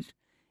stage.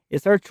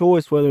 It's their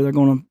choice whether they're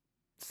going to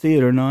see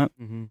it or not.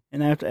 Mm-hmm.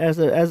 And as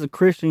a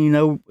Christian, you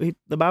know,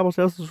 the Bible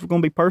tells us we're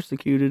going to be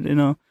persecuted,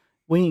 and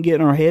we ain't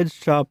getting our heads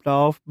chopped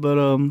off, but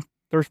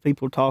there's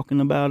people talking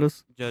about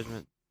us.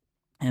 Judgment.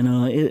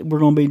 And we're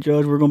going to be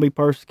judged. We're going to be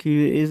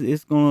persecuted.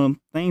 It's going to,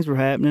 things are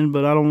happening,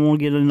 but I don't want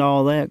to get into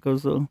all that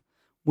because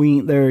we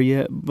ain't there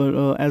yet.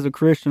 But as a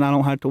Christian, I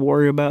don't have to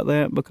worry about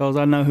that because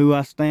I know who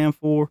I stand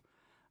for.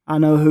 I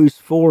know who's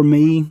for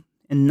me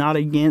and not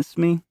against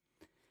me.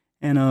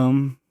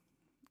 And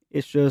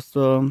it's just,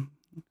 I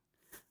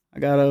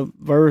got a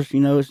verse,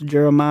 you know, it's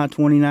Jeremiah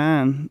 20,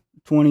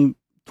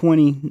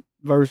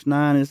 verse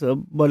 9. It's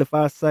but if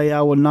I say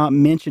I will not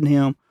mention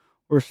him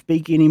or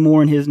speak any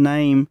more in his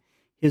name,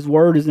 his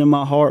word is in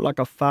my heart like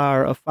a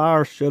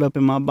fire shut up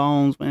in my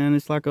bones, man.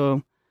 It's like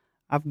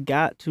I've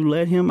got to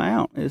let him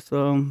out. It's,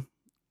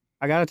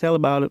 I got to tell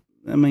about it.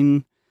 I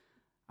mean,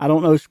 I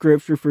don't know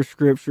scripture for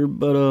scripture,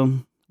 but,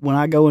 when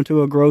I go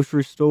into a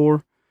grocery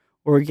store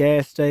or a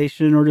gas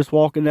station or just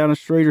walking down the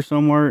street or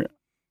somewhere,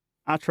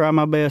 I try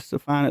my best to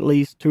find at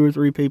least 2 or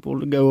 3 people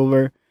to go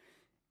over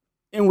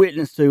and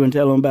witness to and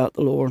tell them about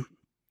the Lord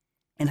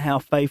and how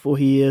faithful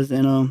he is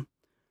and,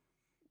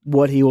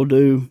 what he will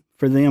do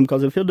for them.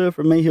 Because if he'll do it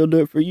for me, he'll do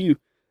it for you.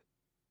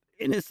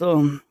 And it's,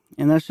 and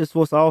that's just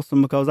what's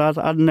awesome because I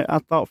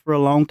thought for a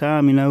long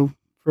time, you know,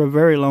 for a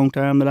very long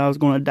time that I was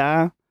going to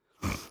die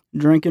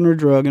drinking or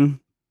drugging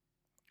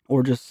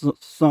or just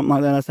something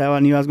like that. That's how I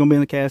knew I was going to be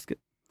in the casket.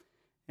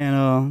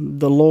 And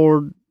the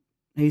Lord,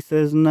 he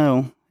says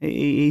no.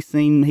 He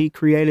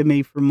created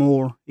me for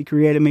more. He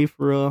created me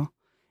for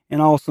an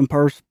awesome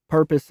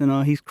purpose,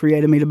 and he's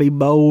created me to be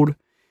bold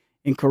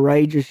and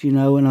courageous, you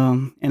know.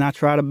 And I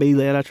try to be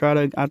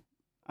that.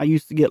 I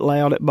used to get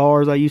loud at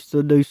bars. I used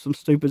to do some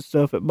stupid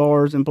stuff at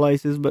bars and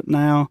places, but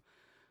now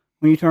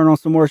when you turn on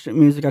some worship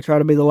music, I try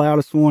to be the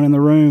loudest one in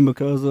the room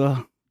because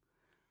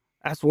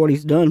that's what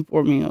he's done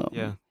for me.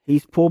 Yeah.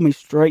 He's pulled me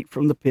straight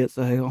from the pits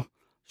of hell,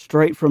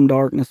 straight from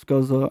darkness,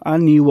 because I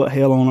knew what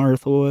hell on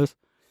earth was.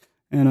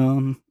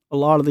 And a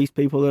lot of these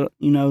people that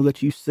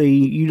that you see,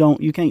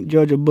 you can't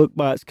judge a book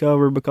by its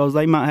cover because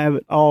they might have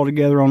it all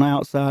together on the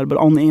outside, but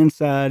on the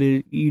inside,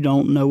 you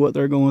don't know what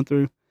they're going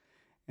through.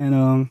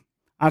 And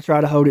I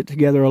try to hold it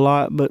together a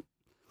lot, but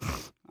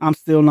I'm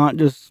still not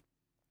just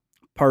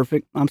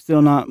perfect. I'm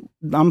not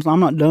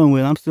done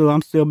with it.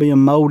 I'm still being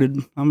molded.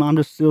 I'm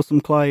just still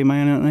some clay,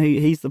 man. And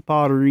he's the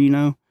potter, you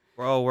know.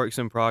 We're all works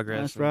in progress.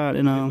 That's right.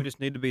 And we just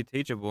need to be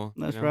teachable.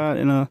 That's right.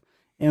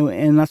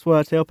 And that's what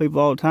I tell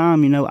people all the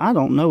time. You know, I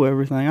don't know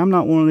everything. I'm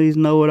not one of these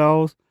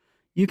know-it-alls.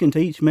 You can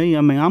teach me.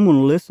 I mean, I'm going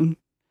to listen.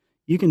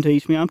 You can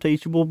teach me. I'm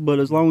teachable. But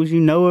as long as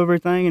you know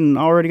everything and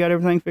already got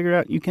everything figured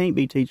out, you can't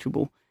be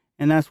teachable.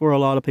 And that's where a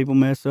lot of people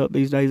mess up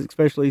these days,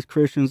 especially these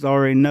Christians that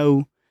already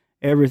know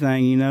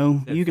everything, you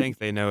know. You think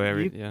they know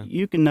everything. Yeah.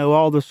 You can know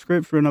all the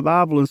scripture in the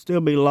Bible and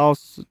still be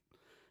lost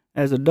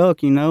as a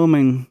duck, you know. I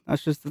mean,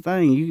 that's just the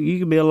thing. You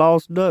could be a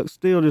lost duck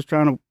still just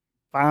trying to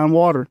find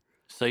water.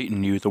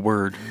 Satan used the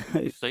word.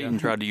 Satan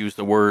tried to use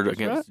the word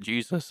against right.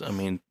 Jesus. I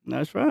mean,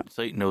 that's right.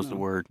 Satan knows the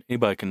word.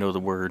 Anybody can know the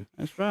word.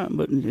 That's right.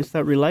 But it's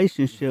that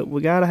relationship.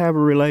 We got to have a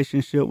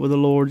relationship with the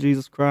Lord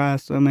Jesus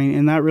Christ. I mean,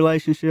 in that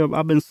relationship,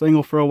 I've been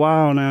single for a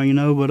while now, you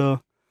know, but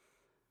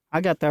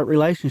I got that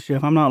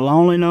relationship. I'm not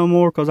lonely no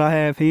more because I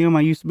have him.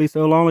 I used to be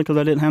so lonely because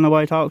I didn't have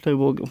nobody to talk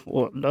to.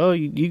 Well, duh,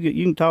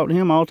 you can talk to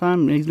him all the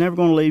time. He's never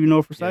going to leave you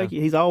nor forsake you.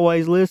 He's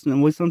always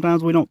listening.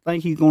 Sometimes we don't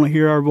think he's going to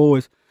hear our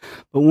voice.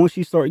 But once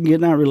you start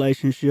getting that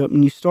relationship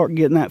and you start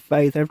getting that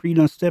faith, after you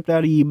done stepped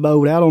out of your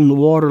boat, out on the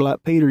water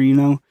like Peter, you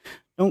know,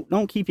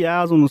 don't keep your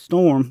eyes on the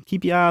storm.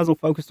 Keep your eyes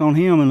focused on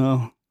him,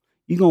 and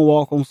you're going to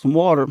walk on some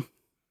water.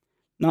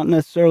 Not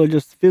necessarily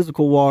just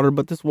physical water,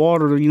 but this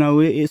water, you know,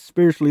 it's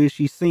spiritually as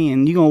she's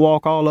seeing. You're going to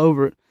walk all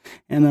over it.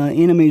 And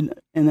enemy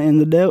and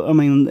the devil, I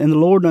mean, and the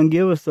Lord done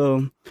give us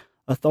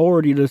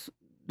authority to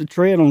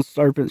tread on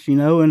serpents, you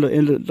know,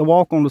 and to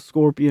walk on the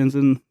scorpions.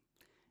 And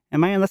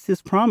man, that's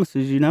his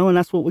promises, you know, and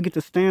that's what we get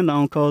to stand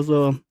on because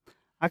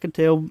I could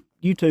tell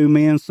you two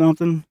men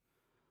some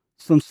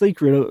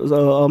secret,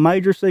 a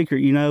major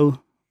secret, you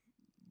know,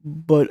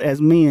 but as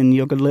men,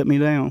 you could let me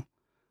down.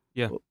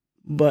 Yeah.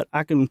 But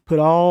I can put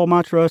all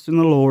my trust in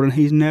the Lord, and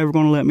he's never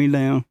going to let me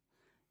down.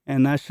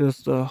 and that's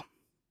just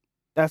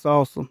that's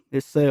awesome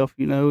itself.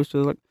 It's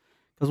just like,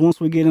 because once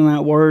we get in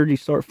that word, you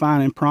start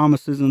finding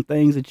promises and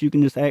things that you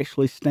can just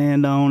actually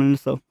stand on, and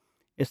so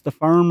it's the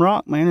firm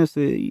rock, man.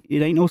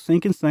 It ain't no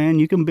sinking sand.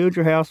 You can build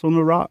your house on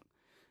the rock,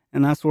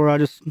 and that's where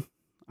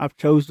I've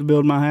chose to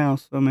build my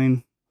house. I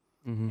mean,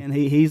 and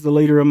he's the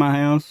leader of my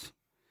house,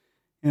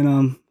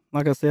 and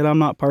like I said, I'm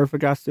not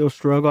perfect. I still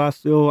struggle. I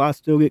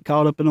still get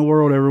caught up in the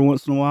world every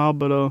once in a while,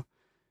 but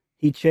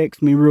he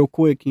checks me real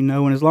quick, and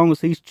as long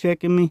as he's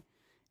checking me,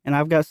 and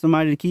I've got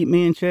somebody to keep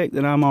me in check,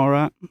 then I'm all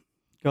right,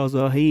 because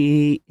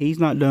he's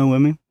not done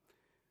with me.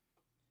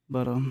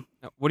 But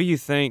Now, what do you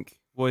think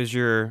was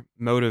your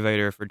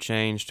motivator for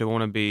change, to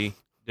want to be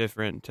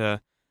different,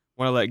 to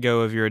want to let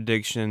go of your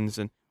addictions,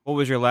 and what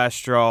was your last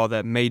straw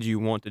that made you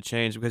want to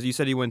change? Because you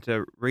said you went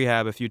to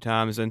rehab a few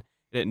times and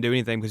it didn't do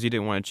anything because you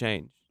didn't want to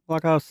change.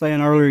 like I was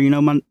saying earlier,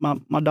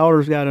 my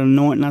daughter's got an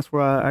anointing. That's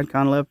where I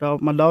kind of left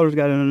off. My daughter's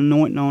got an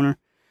anointing on her.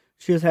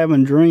 She was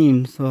having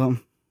dreams. And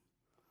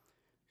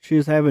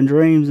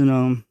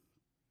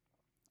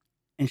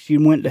she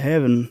went to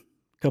heaven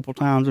a couple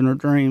times in her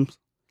dreams.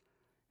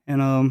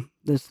 And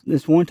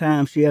this one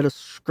time she had a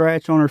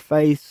scratch on her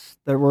face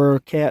that where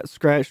a cat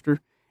scratched her,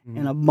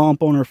 and a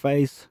bump on her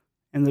face.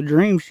 And the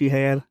dream she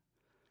had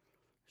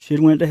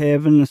went to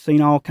heaven and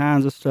seen all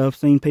kinds of stuff,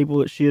 seen people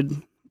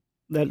that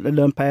that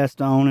done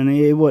passed on, and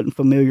it wasn't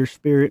familiar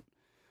spirit.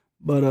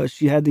 But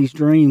she had these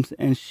dreams,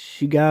 and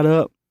she got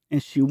up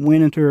and she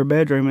went into her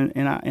bedroom,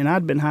 and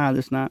I'd been high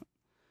this night.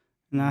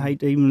 And I hate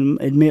to even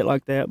admit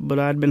like that, but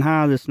I'd been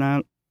high this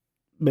night,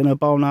 been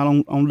up all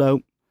night on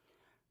dope.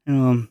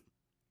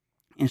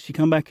 And she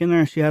come back in there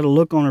and she had a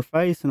look on her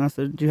face, and I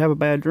said, "Did you have a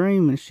bad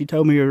dream?" And she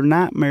told me her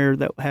nightmare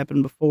that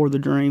happened before the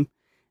dream.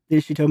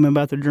 Then she told me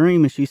about the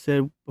dream, and she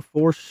said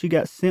before she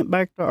got sent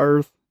back to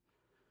earth,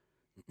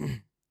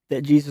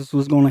 that Jesus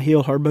was going to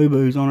heal her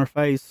boo-boos on her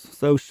face.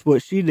 So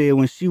what she did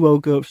when she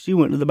woke up, she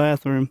went to the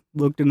bathroom,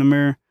 looked in the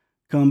mirror,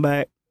 come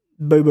back,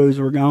 boo-boos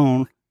were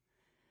gone.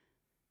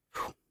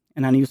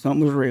 And I knew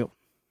something was real.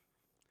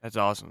 That's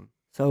awesome.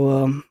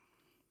 So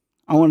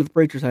I went to the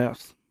preacher's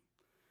house.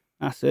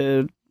 I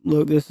said,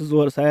 "Look, this is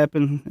what's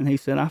happened." And he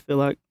said, "I feel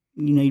like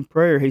you need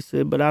prayer." He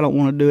said, "But I don't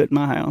want to do it in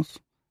my house."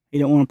 He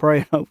don't want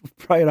to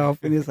pray it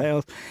off in his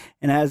house.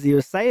 And as he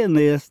was saying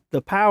this,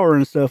 the power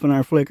and stuff in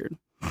there flickered.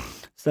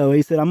 So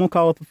he said, "I'm going to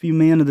call up a few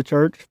men to the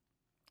church,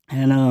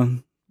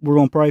 and we're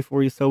going to pray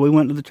for you." So we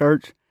went to the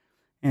church,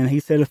 and he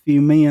said a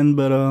few men,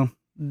 but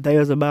there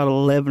was about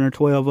 11 or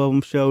 12 of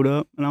them showed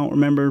up. And I don't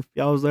remember if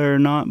y'all was there or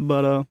not,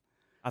 but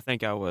I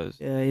think I was.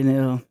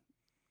 yeah,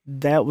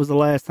 that was the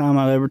last time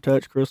I ever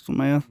touched crystal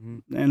meth.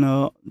 And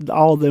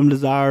all them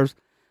desires.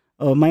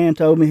 A man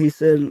told me, he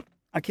said,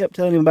 I kept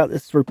telling him about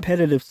this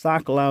repetitive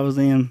cycle I was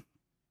in,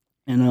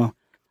 and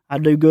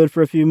I'd do good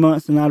for a few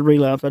months and I'd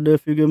relapse. I'd do a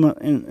few good months,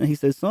 and he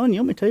said, "Son,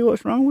 you want me to tell you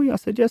what's wrong with you?" I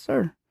said, "Yes,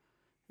 sir."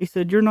 He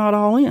said, "You're not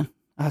all in."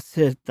 I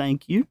said,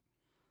 "Thank you,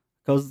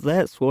 because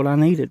that's what I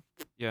needed."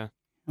 Yeah.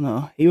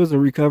 He was a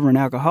recovering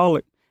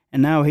alcoholic,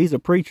 and now he's a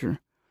preacher.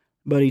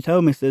 But he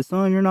told me, he said,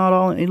 "Son, you're not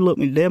all in." He looked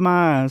me dead in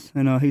my eyes,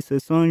 and he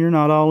said, "Son, you're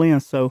not all in."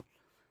 So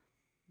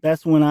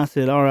that's when I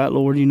said, "All right,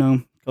 Lord,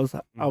 because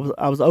I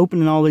was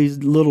opening all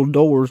these little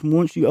doors.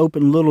 Once you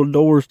open little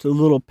doors to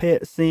little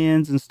pet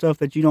sins and stuff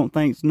that you don't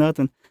think's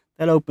nothing,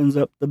 that opens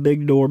up the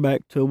big door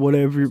back to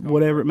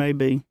whatever it may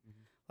be.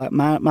 Like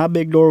my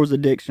big door was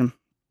addiction.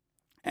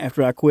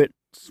 After I quit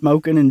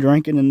smoking and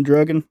drinking and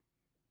drugging,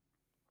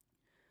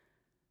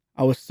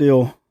 I was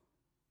still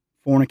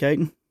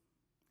fornicating.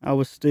 I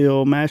was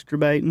still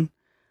masturbating.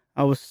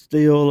 I was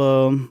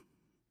still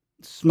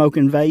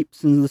smoking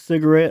vapes and the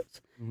cigarettes.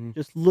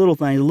 Just little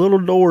things, little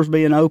doors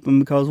being open,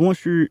 because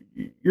once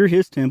you're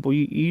his temple,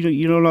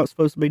 you're not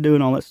supposed to be doing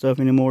all that stuff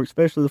anymore,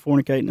 especially the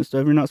fornicating and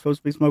stuff. You're not supposed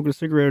to be smoking a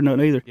cigarette or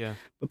nothing either. Yeah.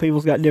 But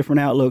people's got different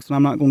outlooks, and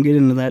I'm not going to get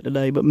into that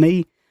today. But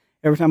me,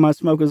 every time I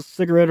smoke a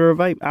cigarette or a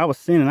vape, I was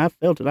sinning. I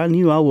felt it. I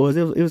knew I was.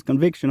 It was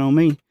conviction on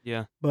me.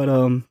 Yeah. But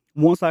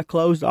once I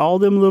closed all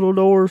them little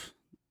doors,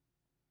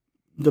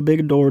 the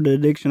big door, the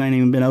addiction ain't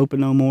even been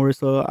open no more.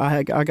 So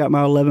I got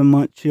my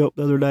 11-month chip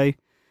the other day.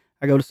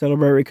 I go to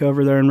Celebrate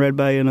Recovery there in Red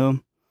Bay, and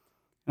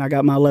I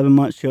got my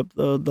 11-month chip.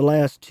 The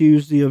last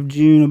Tuesday of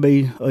June will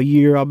be a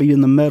year. I'll be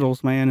in the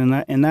medals, man,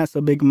 and that's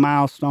a big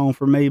milestone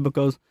for me,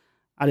 because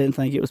I didn't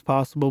think it was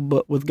possible,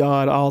 but with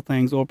God, all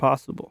things are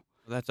possible.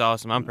 Well, that's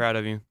awesome. I'm proud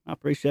of you. I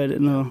appreciate it,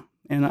 and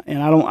I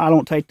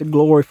don't take the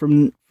glory for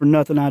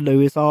nothing I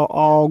do. It's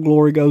all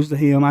glory goes to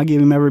Him. I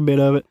give Him every bit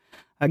of it.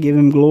 I give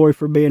Him glory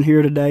for being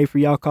here today, for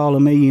y'all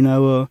calling me,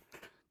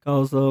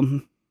 because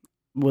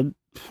with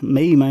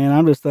me, man,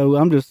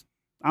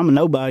 I'm a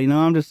nobody,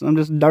 I'm just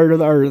dirt of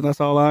the earth.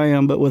 That's all I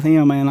am. But with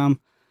Him, man,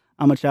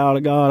 I'm a child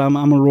of God.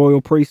 I'm a royal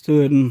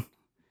priesthood and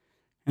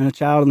a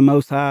child of the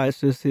Most High.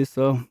 It's just it's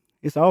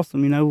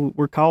awesome.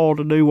 We're called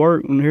to do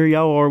work, and here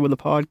y'all are with a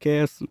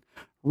podcast,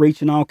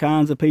 reaching all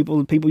kinds of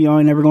people y'all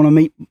ain't never gonna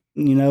meet.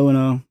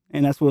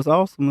 And that's what's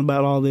awesome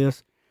about all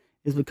this,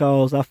 is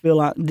because I feel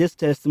like this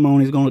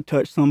testimony is gonna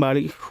touch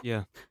somebody.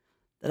 Yeah.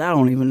 That I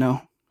don't even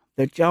know,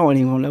 that y'all ain't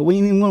even know. We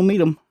ain't even want to meet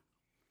them.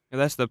 And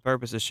that's the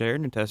purpose of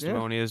sharing your Yeah.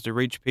 testimony, is to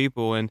reach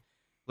people and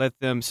let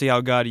them see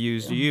how God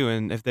used Yeah. you,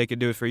 and if they could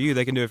do it for you,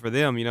 they can do it for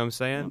them. You know what I'm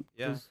saying?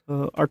 Yeah.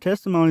 'Cause, our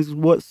testimonies is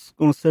what's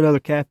going to set other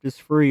captives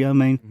free. I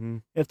mean, Mm-hmm.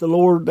 if the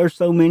Lord, there's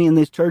so many in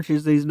these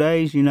churches these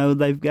days,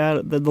 they've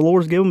got the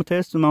Lord's given them a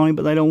testimony,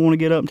 but they don't want to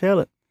get up and tell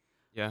it.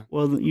 Yeah.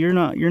 Well, you're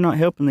not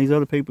helping these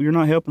other people. You're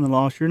not helping the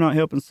lost. You're not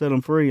helping set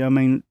them free. I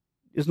mean,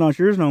 it's not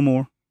yours no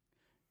more.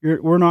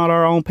 We're not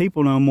our own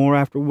people no more.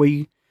 After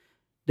we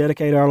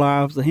dedicate our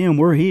lives to Him,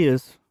 we're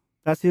His.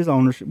 That's His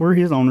ownership. We're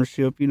His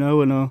ownership, and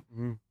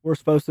Mm-hmm. we're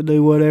supposed to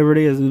do whatever it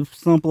is.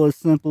 Something as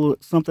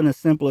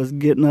simple as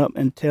getting up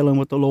and telling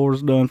what the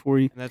Lord's done for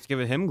you. And that's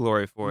giving Him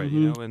glory for it,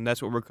 Mhm. and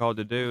that's what we're called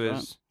to do,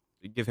 That's is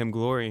to give Him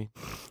glory.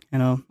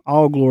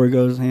 All glory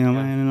goes to Him,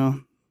 Yeah.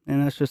 man.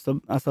 And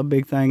that's a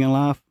big thing in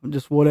life.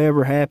 Just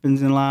whatever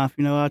happens in life,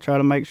 I try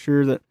to make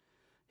sure that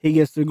He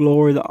gets the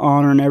glory, the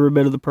honor, and every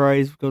bit of the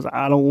praise, because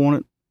I don't want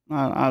it.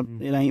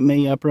 It ain't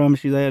me. I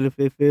promise you that. If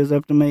it was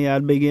up to me,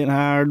 I'd be getting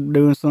hired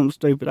doing something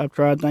stupid. I've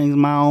tried things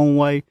my own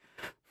way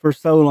for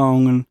so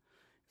long, and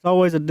it's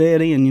always a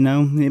dead end.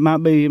 It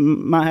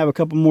might have a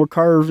couple more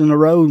curves in the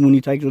road when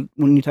you take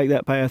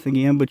that path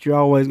again, but you're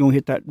always gonna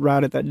hit that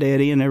right at that dead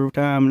end every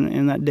time,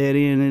 and that dead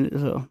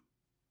end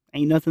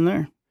ain't nothing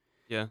there.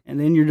 Yeah. And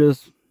then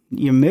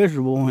you're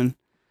miserable, and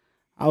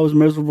I was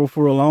miserable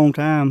for a long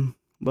time.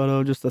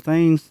 But just the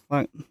things,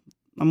 like,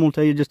 I'm gonna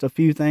tell you just a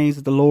few things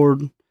that the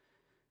Lord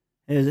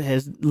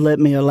has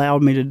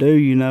allowed me to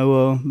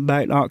do.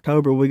 Back in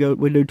October we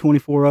do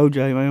 24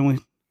 OJ, man.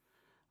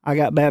 I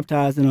got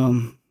baptized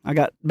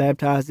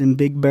in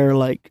Big Bear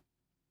Lake.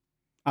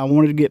 I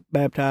wanted to get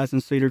baptized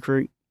in Cedar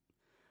Creek,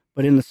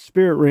 but in the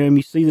spirit realm,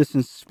 you see this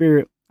in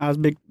spirit. I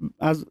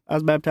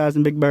was baptized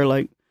in Big Bear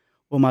Lake.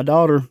 Well, my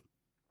daughter,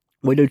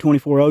 we do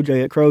 24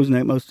 OJ at Crow's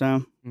Neck most of the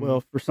time. Mhm.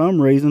 Well, for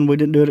some reason, we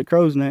didn't do it at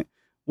Crow's Neck.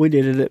 We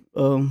did it at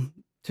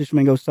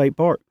Tishomingo State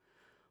Park.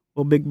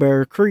 Well, Big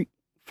Bear Creek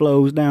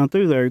flows down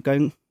through there.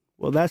 Okay.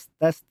 Well,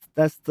 I'm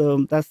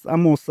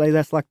gonna say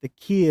that's like the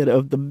kid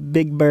of the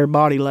Big Bear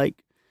Body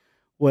Lake.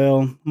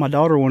 Well, my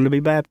daughter wanted to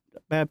be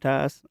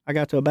baptized. I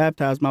got to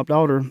baptize my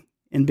daughter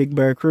in Big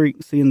Bear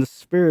Creek. See, in the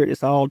spirit,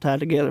 it's all tied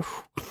together.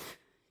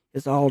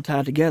 It's all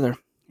tied together.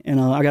 And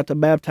I got to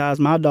baptize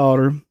my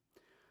daughter,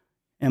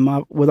 and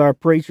with our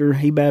preacher,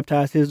 he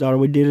baptized his daughter.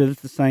 We did it at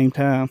the same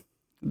time.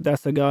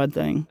 That's a God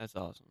thing. That's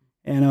awesome.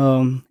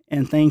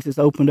 And things that's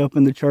opened up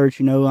in the church.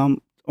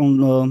 I'm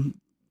on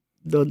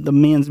the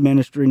men's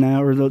ministry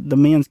now, or the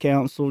men's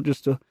council,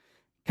 just to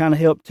kind of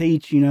help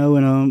teach, and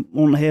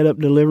want to head up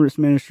deliverance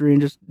ministry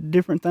and just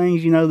different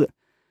things, that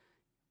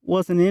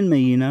wasn't in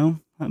me,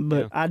 but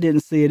Yeah. I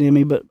didn't see it in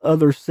me, but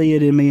others see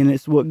it in me, and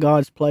it's what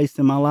God's placed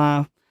in my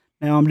life.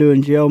 Now I'm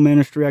doing jail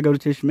ministry. I go to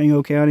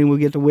Tishomingo County, and we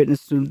get to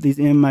witness to these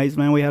inmates.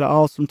 Man, we had an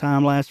awesome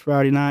time last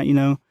Friday night.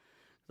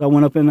 I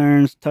went up in there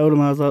and told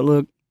them, I was like,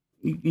 look,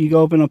 you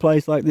go up in a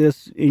place like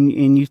this,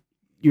 and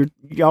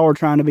y'all are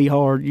trying to be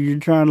hard. You're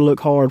trying to look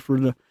hard for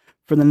the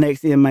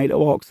next inmate that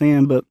walks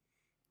in, but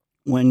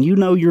when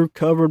you're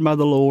covered by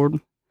the Lord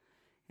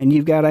and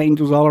you've got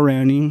angels all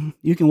around you,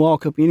 you can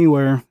walk up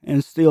anywhere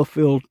and still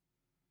feel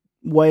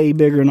way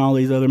bigger than all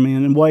these other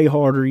men and way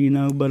harder,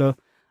 But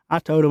I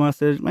told him, I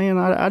said, man,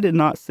 I did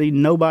not see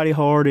nobody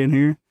hard in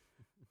here.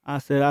 I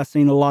said, I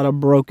seen a lot of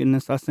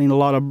brokenness. I seen a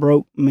lot of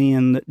broke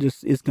men that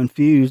just is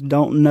confused,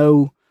 don't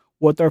know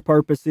what their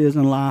purpose is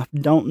in life,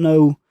 don't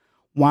know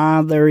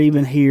why they're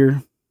even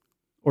here,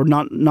 or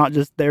not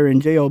just they're in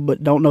jail,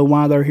 but don't know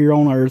why they're here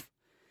on earth.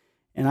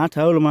 And I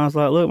told him, I was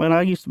like, look, man,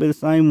 I used to be the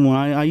same one.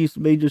 I used to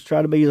be just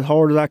try to be as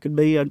hard as I could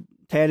be. I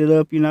tatted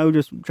up,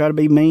 just try to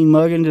be mean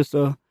mugging,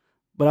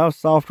 but I was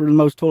softer than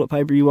most toilet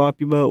paper you wipe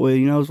your butt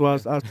with, That's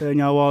what I was telling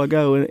y'all a while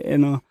ago.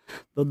 And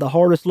the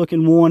hardest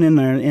looking one in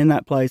there, in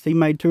that place, he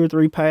made 2 or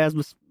 3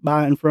 paths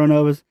by in front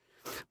of us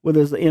with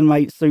his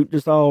inmate suit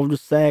just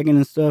sagging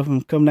and stuff,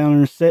 and come down there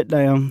and sit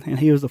down. And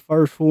he was the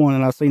first one,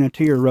 and I seen a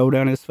tear roll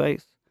down his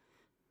face.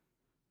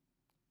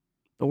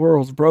 The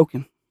world's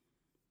broken.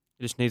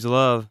 It just needs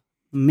love.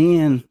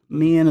 Men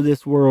of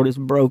this world is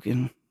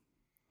broken.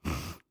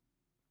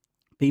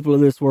 People of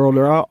this world,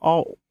 they're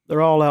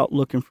all out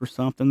looking for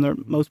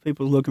something. Most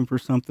people looking for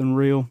something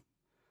real.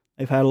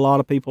 They've had a lot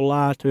of people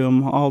lie to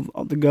them. All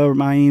the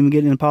government, I ain't even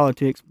getting into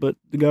politics, but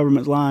the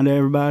government's lying to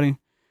everybody.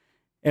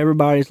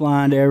 Everybody's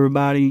lying to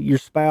everybody. Your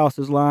spouse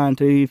is lying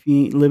to you. If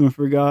you ain't living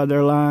for God,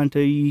 they're lying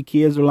to you. Your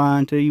kids are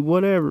lying to you.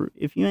 Whatever.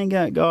 If you ain't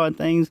got God,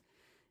 things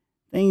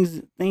are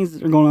going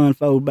to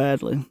unfold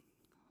badly.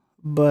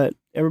 But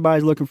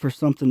everybody's looking for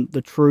something,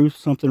 the truth,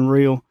 something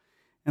real.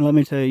 And let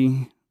me tell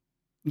you,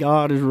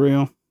 God is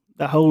real.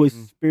 The Holy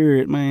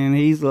Spirit, man,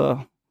 he's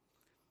a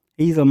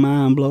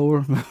mind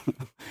blower.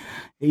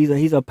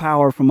 he's a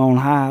power from on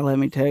high. Let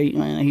me tell you,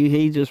 man,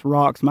 he just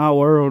rocks my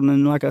world.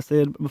 And like I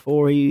said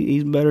before,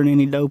 he's better than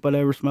any dope I'd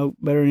ever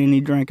smoked, better than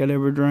any drink I'd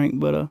ever drank.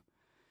 But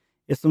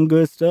it's some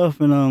good stuff.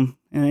 And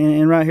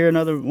right here,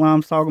 while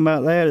I'm talking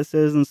about that, it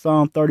says in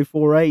Psalm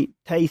 34:8,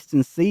 taste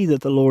and see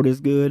that the Lord is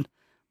good.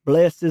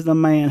 Blessed is the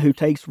man who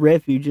takes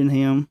refuge in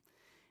him.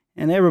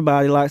 And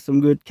everybody likes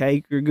some good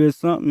cake or good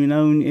something, you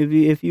know. And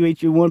if you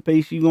eat your one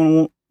piece, you're gonna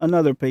want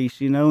another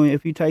piece, you know. And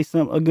if you taste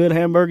a good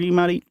hamburger, you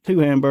might eat 2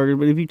 hamburgers.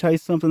 But if you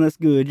taste something that's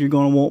good, you're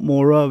gonna want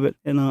more of it.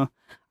 And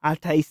I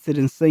tasted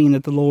and seen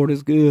that the Lord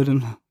is good,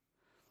 and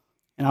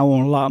I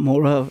want a lot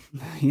more of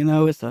it. You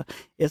know, it's a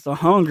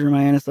hunger,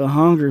 man. It's a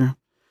hunger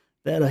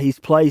that He's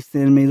placed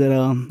in me that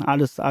I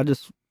just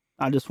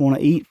want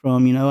to eat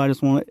from. You know, I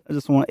just want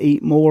to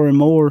eat more and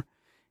more.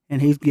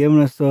 And He's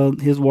given us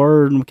His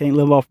word, and we can't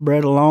live off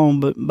bread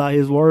alone, but by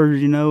His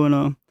words. You know,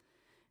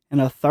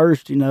 and a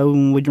thirst. You know,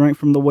 when we drink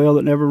from the well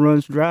that never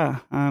runs dry.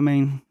 I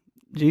mean,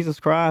 Jesus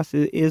Christ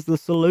is the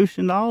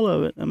solution to all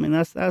of it. I mean,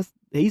 that's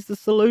He's the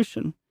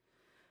solution.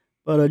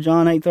 But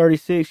John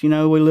 8:36, you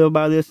know, we live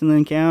by this in the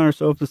encounter.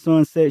 So if the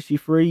Son sets you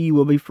free, you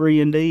will be free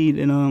indeed.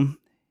 And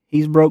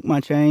He's broke my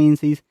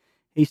chains. He's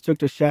took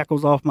the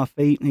shackles off my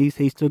feet. And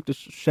he's took the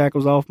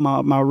shackles off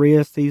my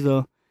wrists. He's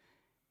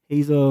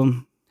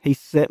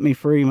set me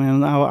free,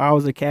 man. I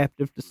was a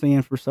captive to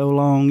sin for so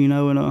long, you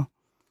know, and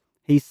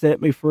He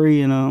set me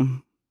free.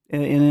 And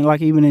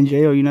like even in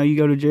jail, you know, you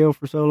go to jail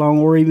for so long,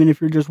 or even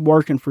if you're just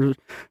working for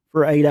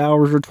 8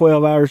 hours or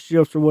 12 hour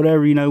shifts or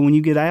whatever, you know, when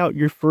you get out,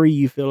 you're free.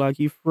 You feel like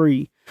you're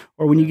free.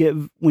 Or when you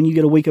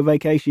get a week of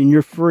vacation,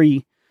 you're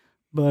free.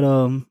 But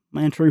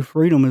man, true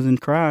freedom is in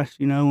Christ,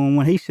 you know. And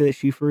when He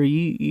sets you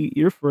free,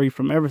 you're free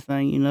from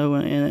everything, you know.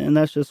 And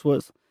that's just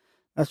what's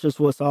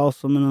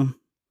awesome.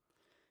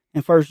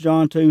 And 1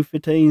 John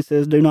 2:15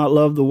 says, "Do not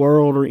love the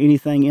world or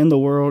anything in the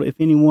world. If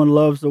anyone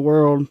loves the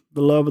world,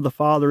 the love of the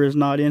Father is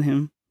not in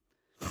him."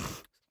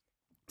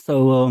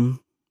 So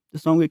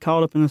just don't get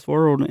caught up in this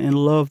world and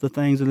love the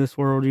things of this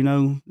world. You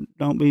know,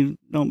 don't be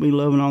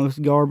loving all this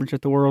garbage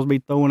that the world's be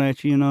throwing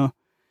at you and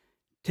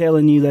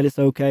telling you that it's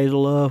okay to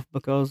love,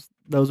 because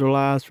those are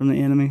lies from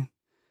the enemy.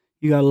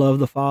 You gotta love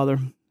the Father.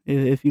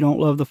 If you don't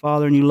love the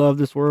Father and you love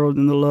this world,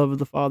 then the love of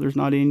the Father is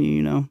not in you.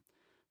 You know.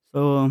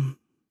 So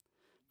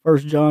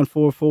 1 John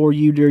 4:4,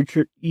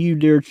 you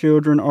dear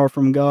children are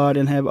from God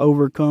and have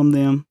overcome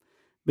them,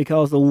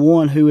 because the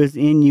one who is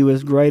in you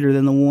is greater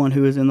than the one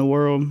who is in the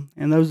world.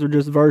 And those are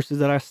just verses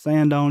that I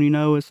stand on, you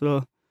know. It's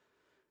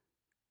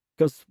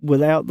because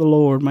without the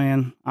Lord,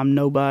 man, I'm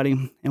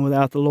nobody. And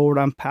without the Lord,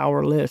 I'm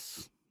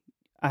powerless.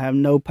 I have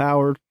no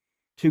power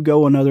to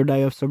go another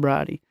day of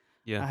sobriety.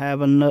 Yeah. I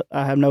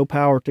have no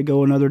power to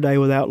go another day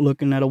without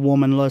looking at a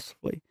woman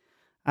lustfully.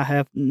 I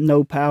have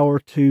no power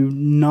to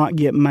not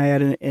get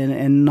mad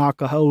and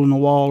knock a hole in the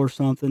wall or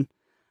something.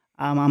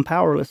 I'm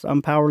powerless.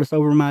 I'm powerless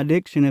over my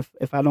addiction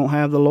if I don't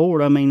have the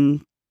Lord. I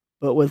mean,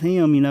 but with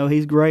Him, you know,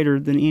 He's greater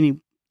than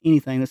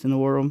anything that's in the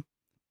world.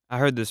 I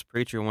heard this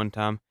preacher one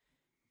time.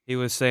 He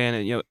was saying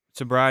that, you know,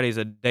 sobriety is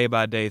a day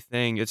by day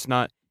thing. It's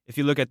not, if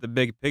you look at the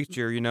big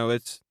picture, you know,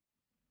 it's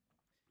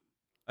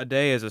a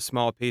day is a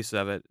small piece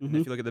of it. And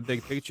if you look at the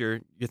big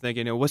picture, you're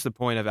thinking, you know, what's the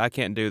point of it? I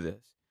can't do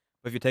this.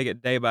 But if you take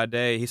it day by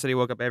day, he said he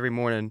woke up every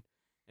morning and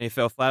he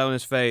fell flat on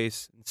his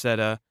face and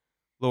said,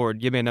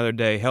 Lord, give me another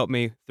day. Help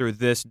me through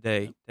this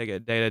day. Take it a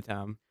day at a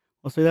time.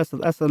 Well, see,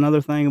 that's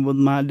another thing with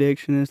my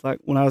addiction. It's like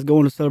when I was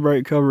going to Celebrate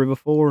Recovery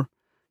before,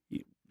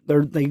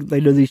 they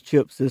do these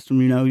chip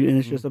system, you know, and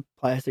it's just a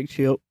plastic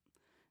chip,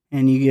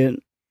 and you get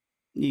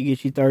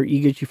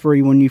your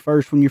free one. When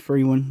you're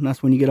free one,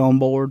 that's when you get on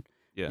board.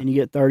 Yeah. And you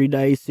get 30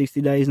 days, 60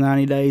 days,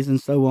 90 days,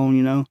 and so on.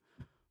 You know,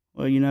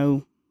 well, you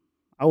know,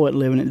 I wasn't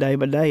living it day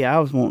by day. I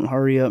was wanting to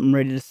hurry up and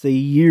ready to see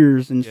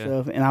years and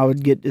stuff, and I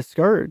would get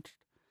discouraged.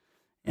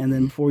 And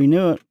then before you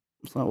knew it,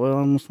 it's like, well,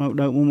 I'm gonna smoke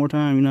dope one more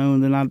time, you know.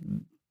 And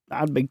then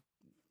I'd be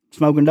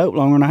smoking dope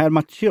longer, and I had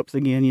my chips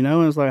again, you know.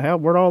 And it's like,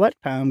 where'd all that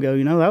time go?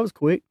 You know, that was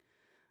quick.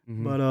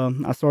 But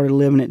I started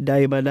living it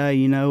day by day,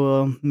 you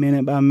know,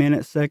 minute by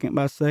minute, second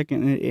by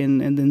second,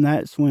 and then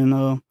that's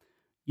when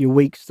your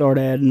weeks start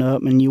adding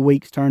up, and your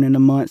weeks turn into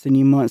months, and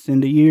your months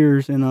into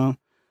years, and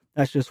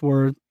that's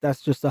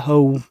just a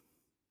whole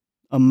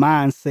a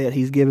mindset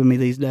He's given me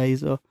these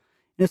days.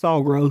 It's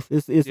all growth.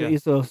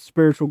 It's a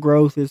spiritual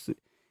growth.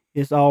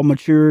 It's all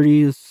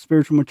maturity. It's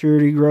spiritual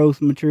maturity, growth,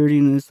 maturity,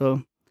 and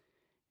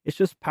it's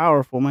just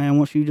powerful, man.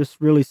 Once you just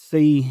really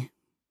see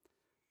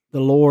the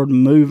Lord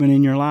moving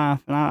in your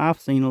life, and I've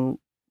seen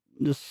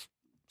just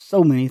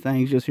so many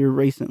things just here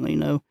recently, you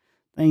know,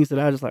 things that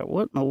I just like,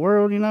 what in the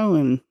world, you know,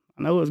 and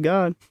I know it's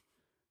God.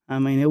 I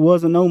mean, it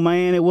wasn't no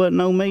man, it wasn't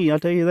no me, I'll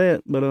tell you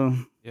that, but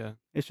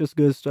it's just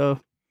good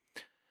stuff.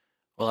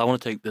 Well, I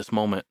want to take this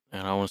moment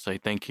and I want to say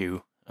thank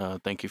you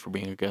for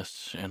being a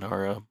guest in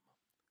our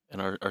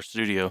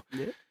studio.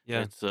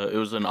 Yeah. It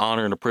was an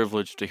honor and a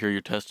privilege to hear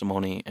your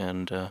testimony,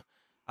 and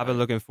I've been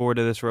looking forward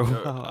to this for a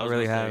while. I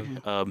really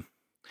have.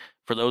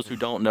 For those who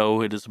don't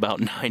know, it is about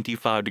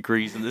 95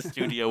 degrees in this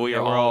studio. We're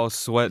all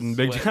sweating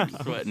big time.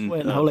 Sweating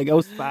Holy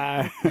Ghost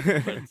fire.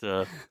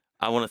 But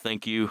I want to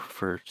thank you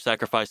for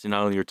sacrificing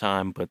not only your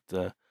time, but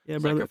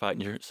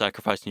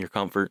sacrificing your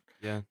comfort.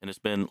 Yeah. And it's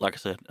been, like I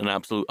said, an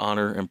absolute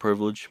honor and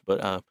privilege.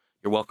 But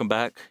you're welcome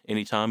back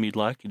anytime you'd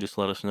like. You just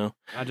let us know.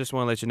 I just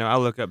want to let you know I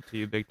look up to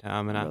you big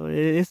time, and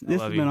this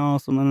has been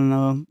awesome,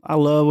 and I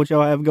love what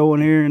y'all have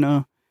going here,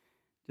 and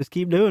just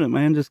keep doing it,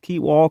 man. Just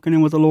keep walking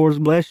in what the Lord's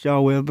blessed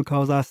y'all with,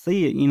 because I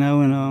see it,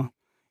 and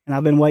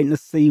I've been waiting to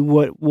see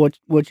what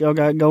y'all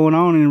got going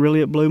on, and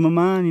really it blew my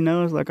mind,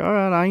 It's like, all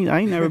right, I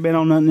ain't never been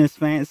on nothing this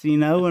fancy,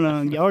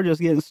 and y'all are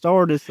just getting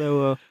started.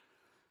 So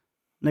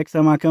next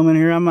time I come in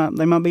here,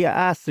 they might be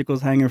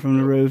icicles hanging from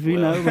the roof, we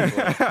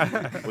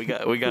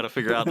got to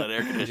figure out that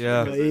air conditioning.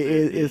 Yeah.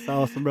 It's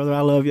awesome, brother.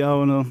 I love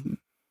y'all, and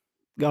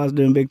God's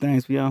doing big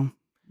things for y'all.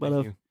 But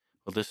Thank you.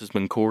 Well, this has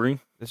been Corey.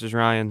 This is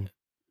Ryan.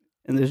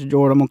 And this is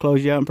Jordan. I'm gonna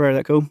close you out in prayer.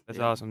 That cool? That's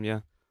awesome.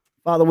 Yeah.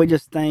 Father, we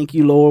just thank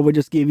you, Lord. We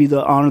just give you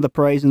the honor, the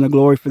praise, and the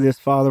glory for this,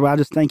 Father. I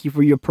just thank you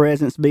for your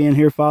presence being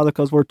here, Father,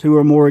 because we're two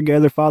or more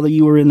together, Father.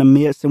 You are in the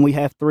midst, and we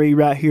have three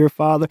right here,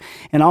 Father.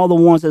 And all the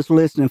ones that's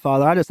listening,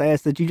 Father, I just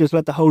ask that you just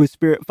let the Holy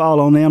Spirit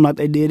fall on them like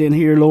they did in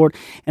here, Lord.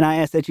 And I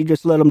ask that you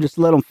just let them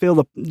feel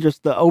the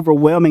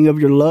overwhelming of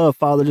your love,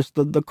 Father, just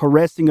the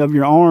caressing of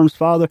your arms,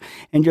 Father,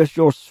 and just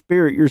your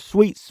spirit, your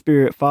sweet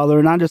spirit, Father.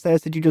 And I just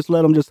ask that you just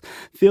let them just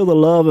feel the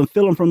love and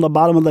feel them from the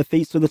bottom of their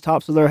feet to the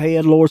tops of their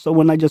head, Lord. So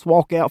when they just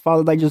walk out, Father,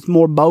 they just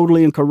more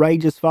boldly and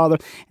courageous, Father.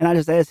 And I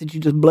just ask that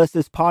you just bless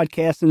this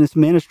podcast and this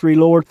ministry,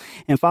 Lord.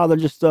 And Father,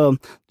 just the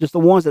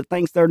ones that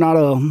thinks they're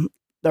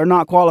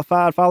not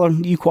qualified, Father,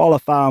 you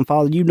qualify them,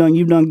 Father. You've done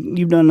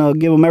give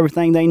them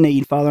everything they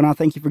need, Father. And I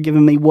thank you for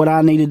giving me what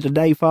I needed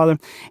today, Father.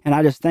 And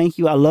I just thank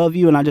you. I love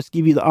you, and I just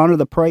give you the honor,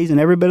 the praise, and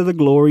every bit of the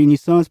glory. In your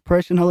Son's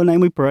precious and holy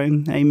name we pray.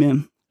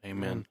 Amen.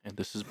 Amen. And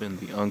this has been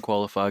the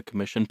Unqualified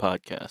Commission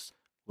Podcast.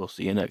 We'll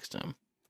see you next time.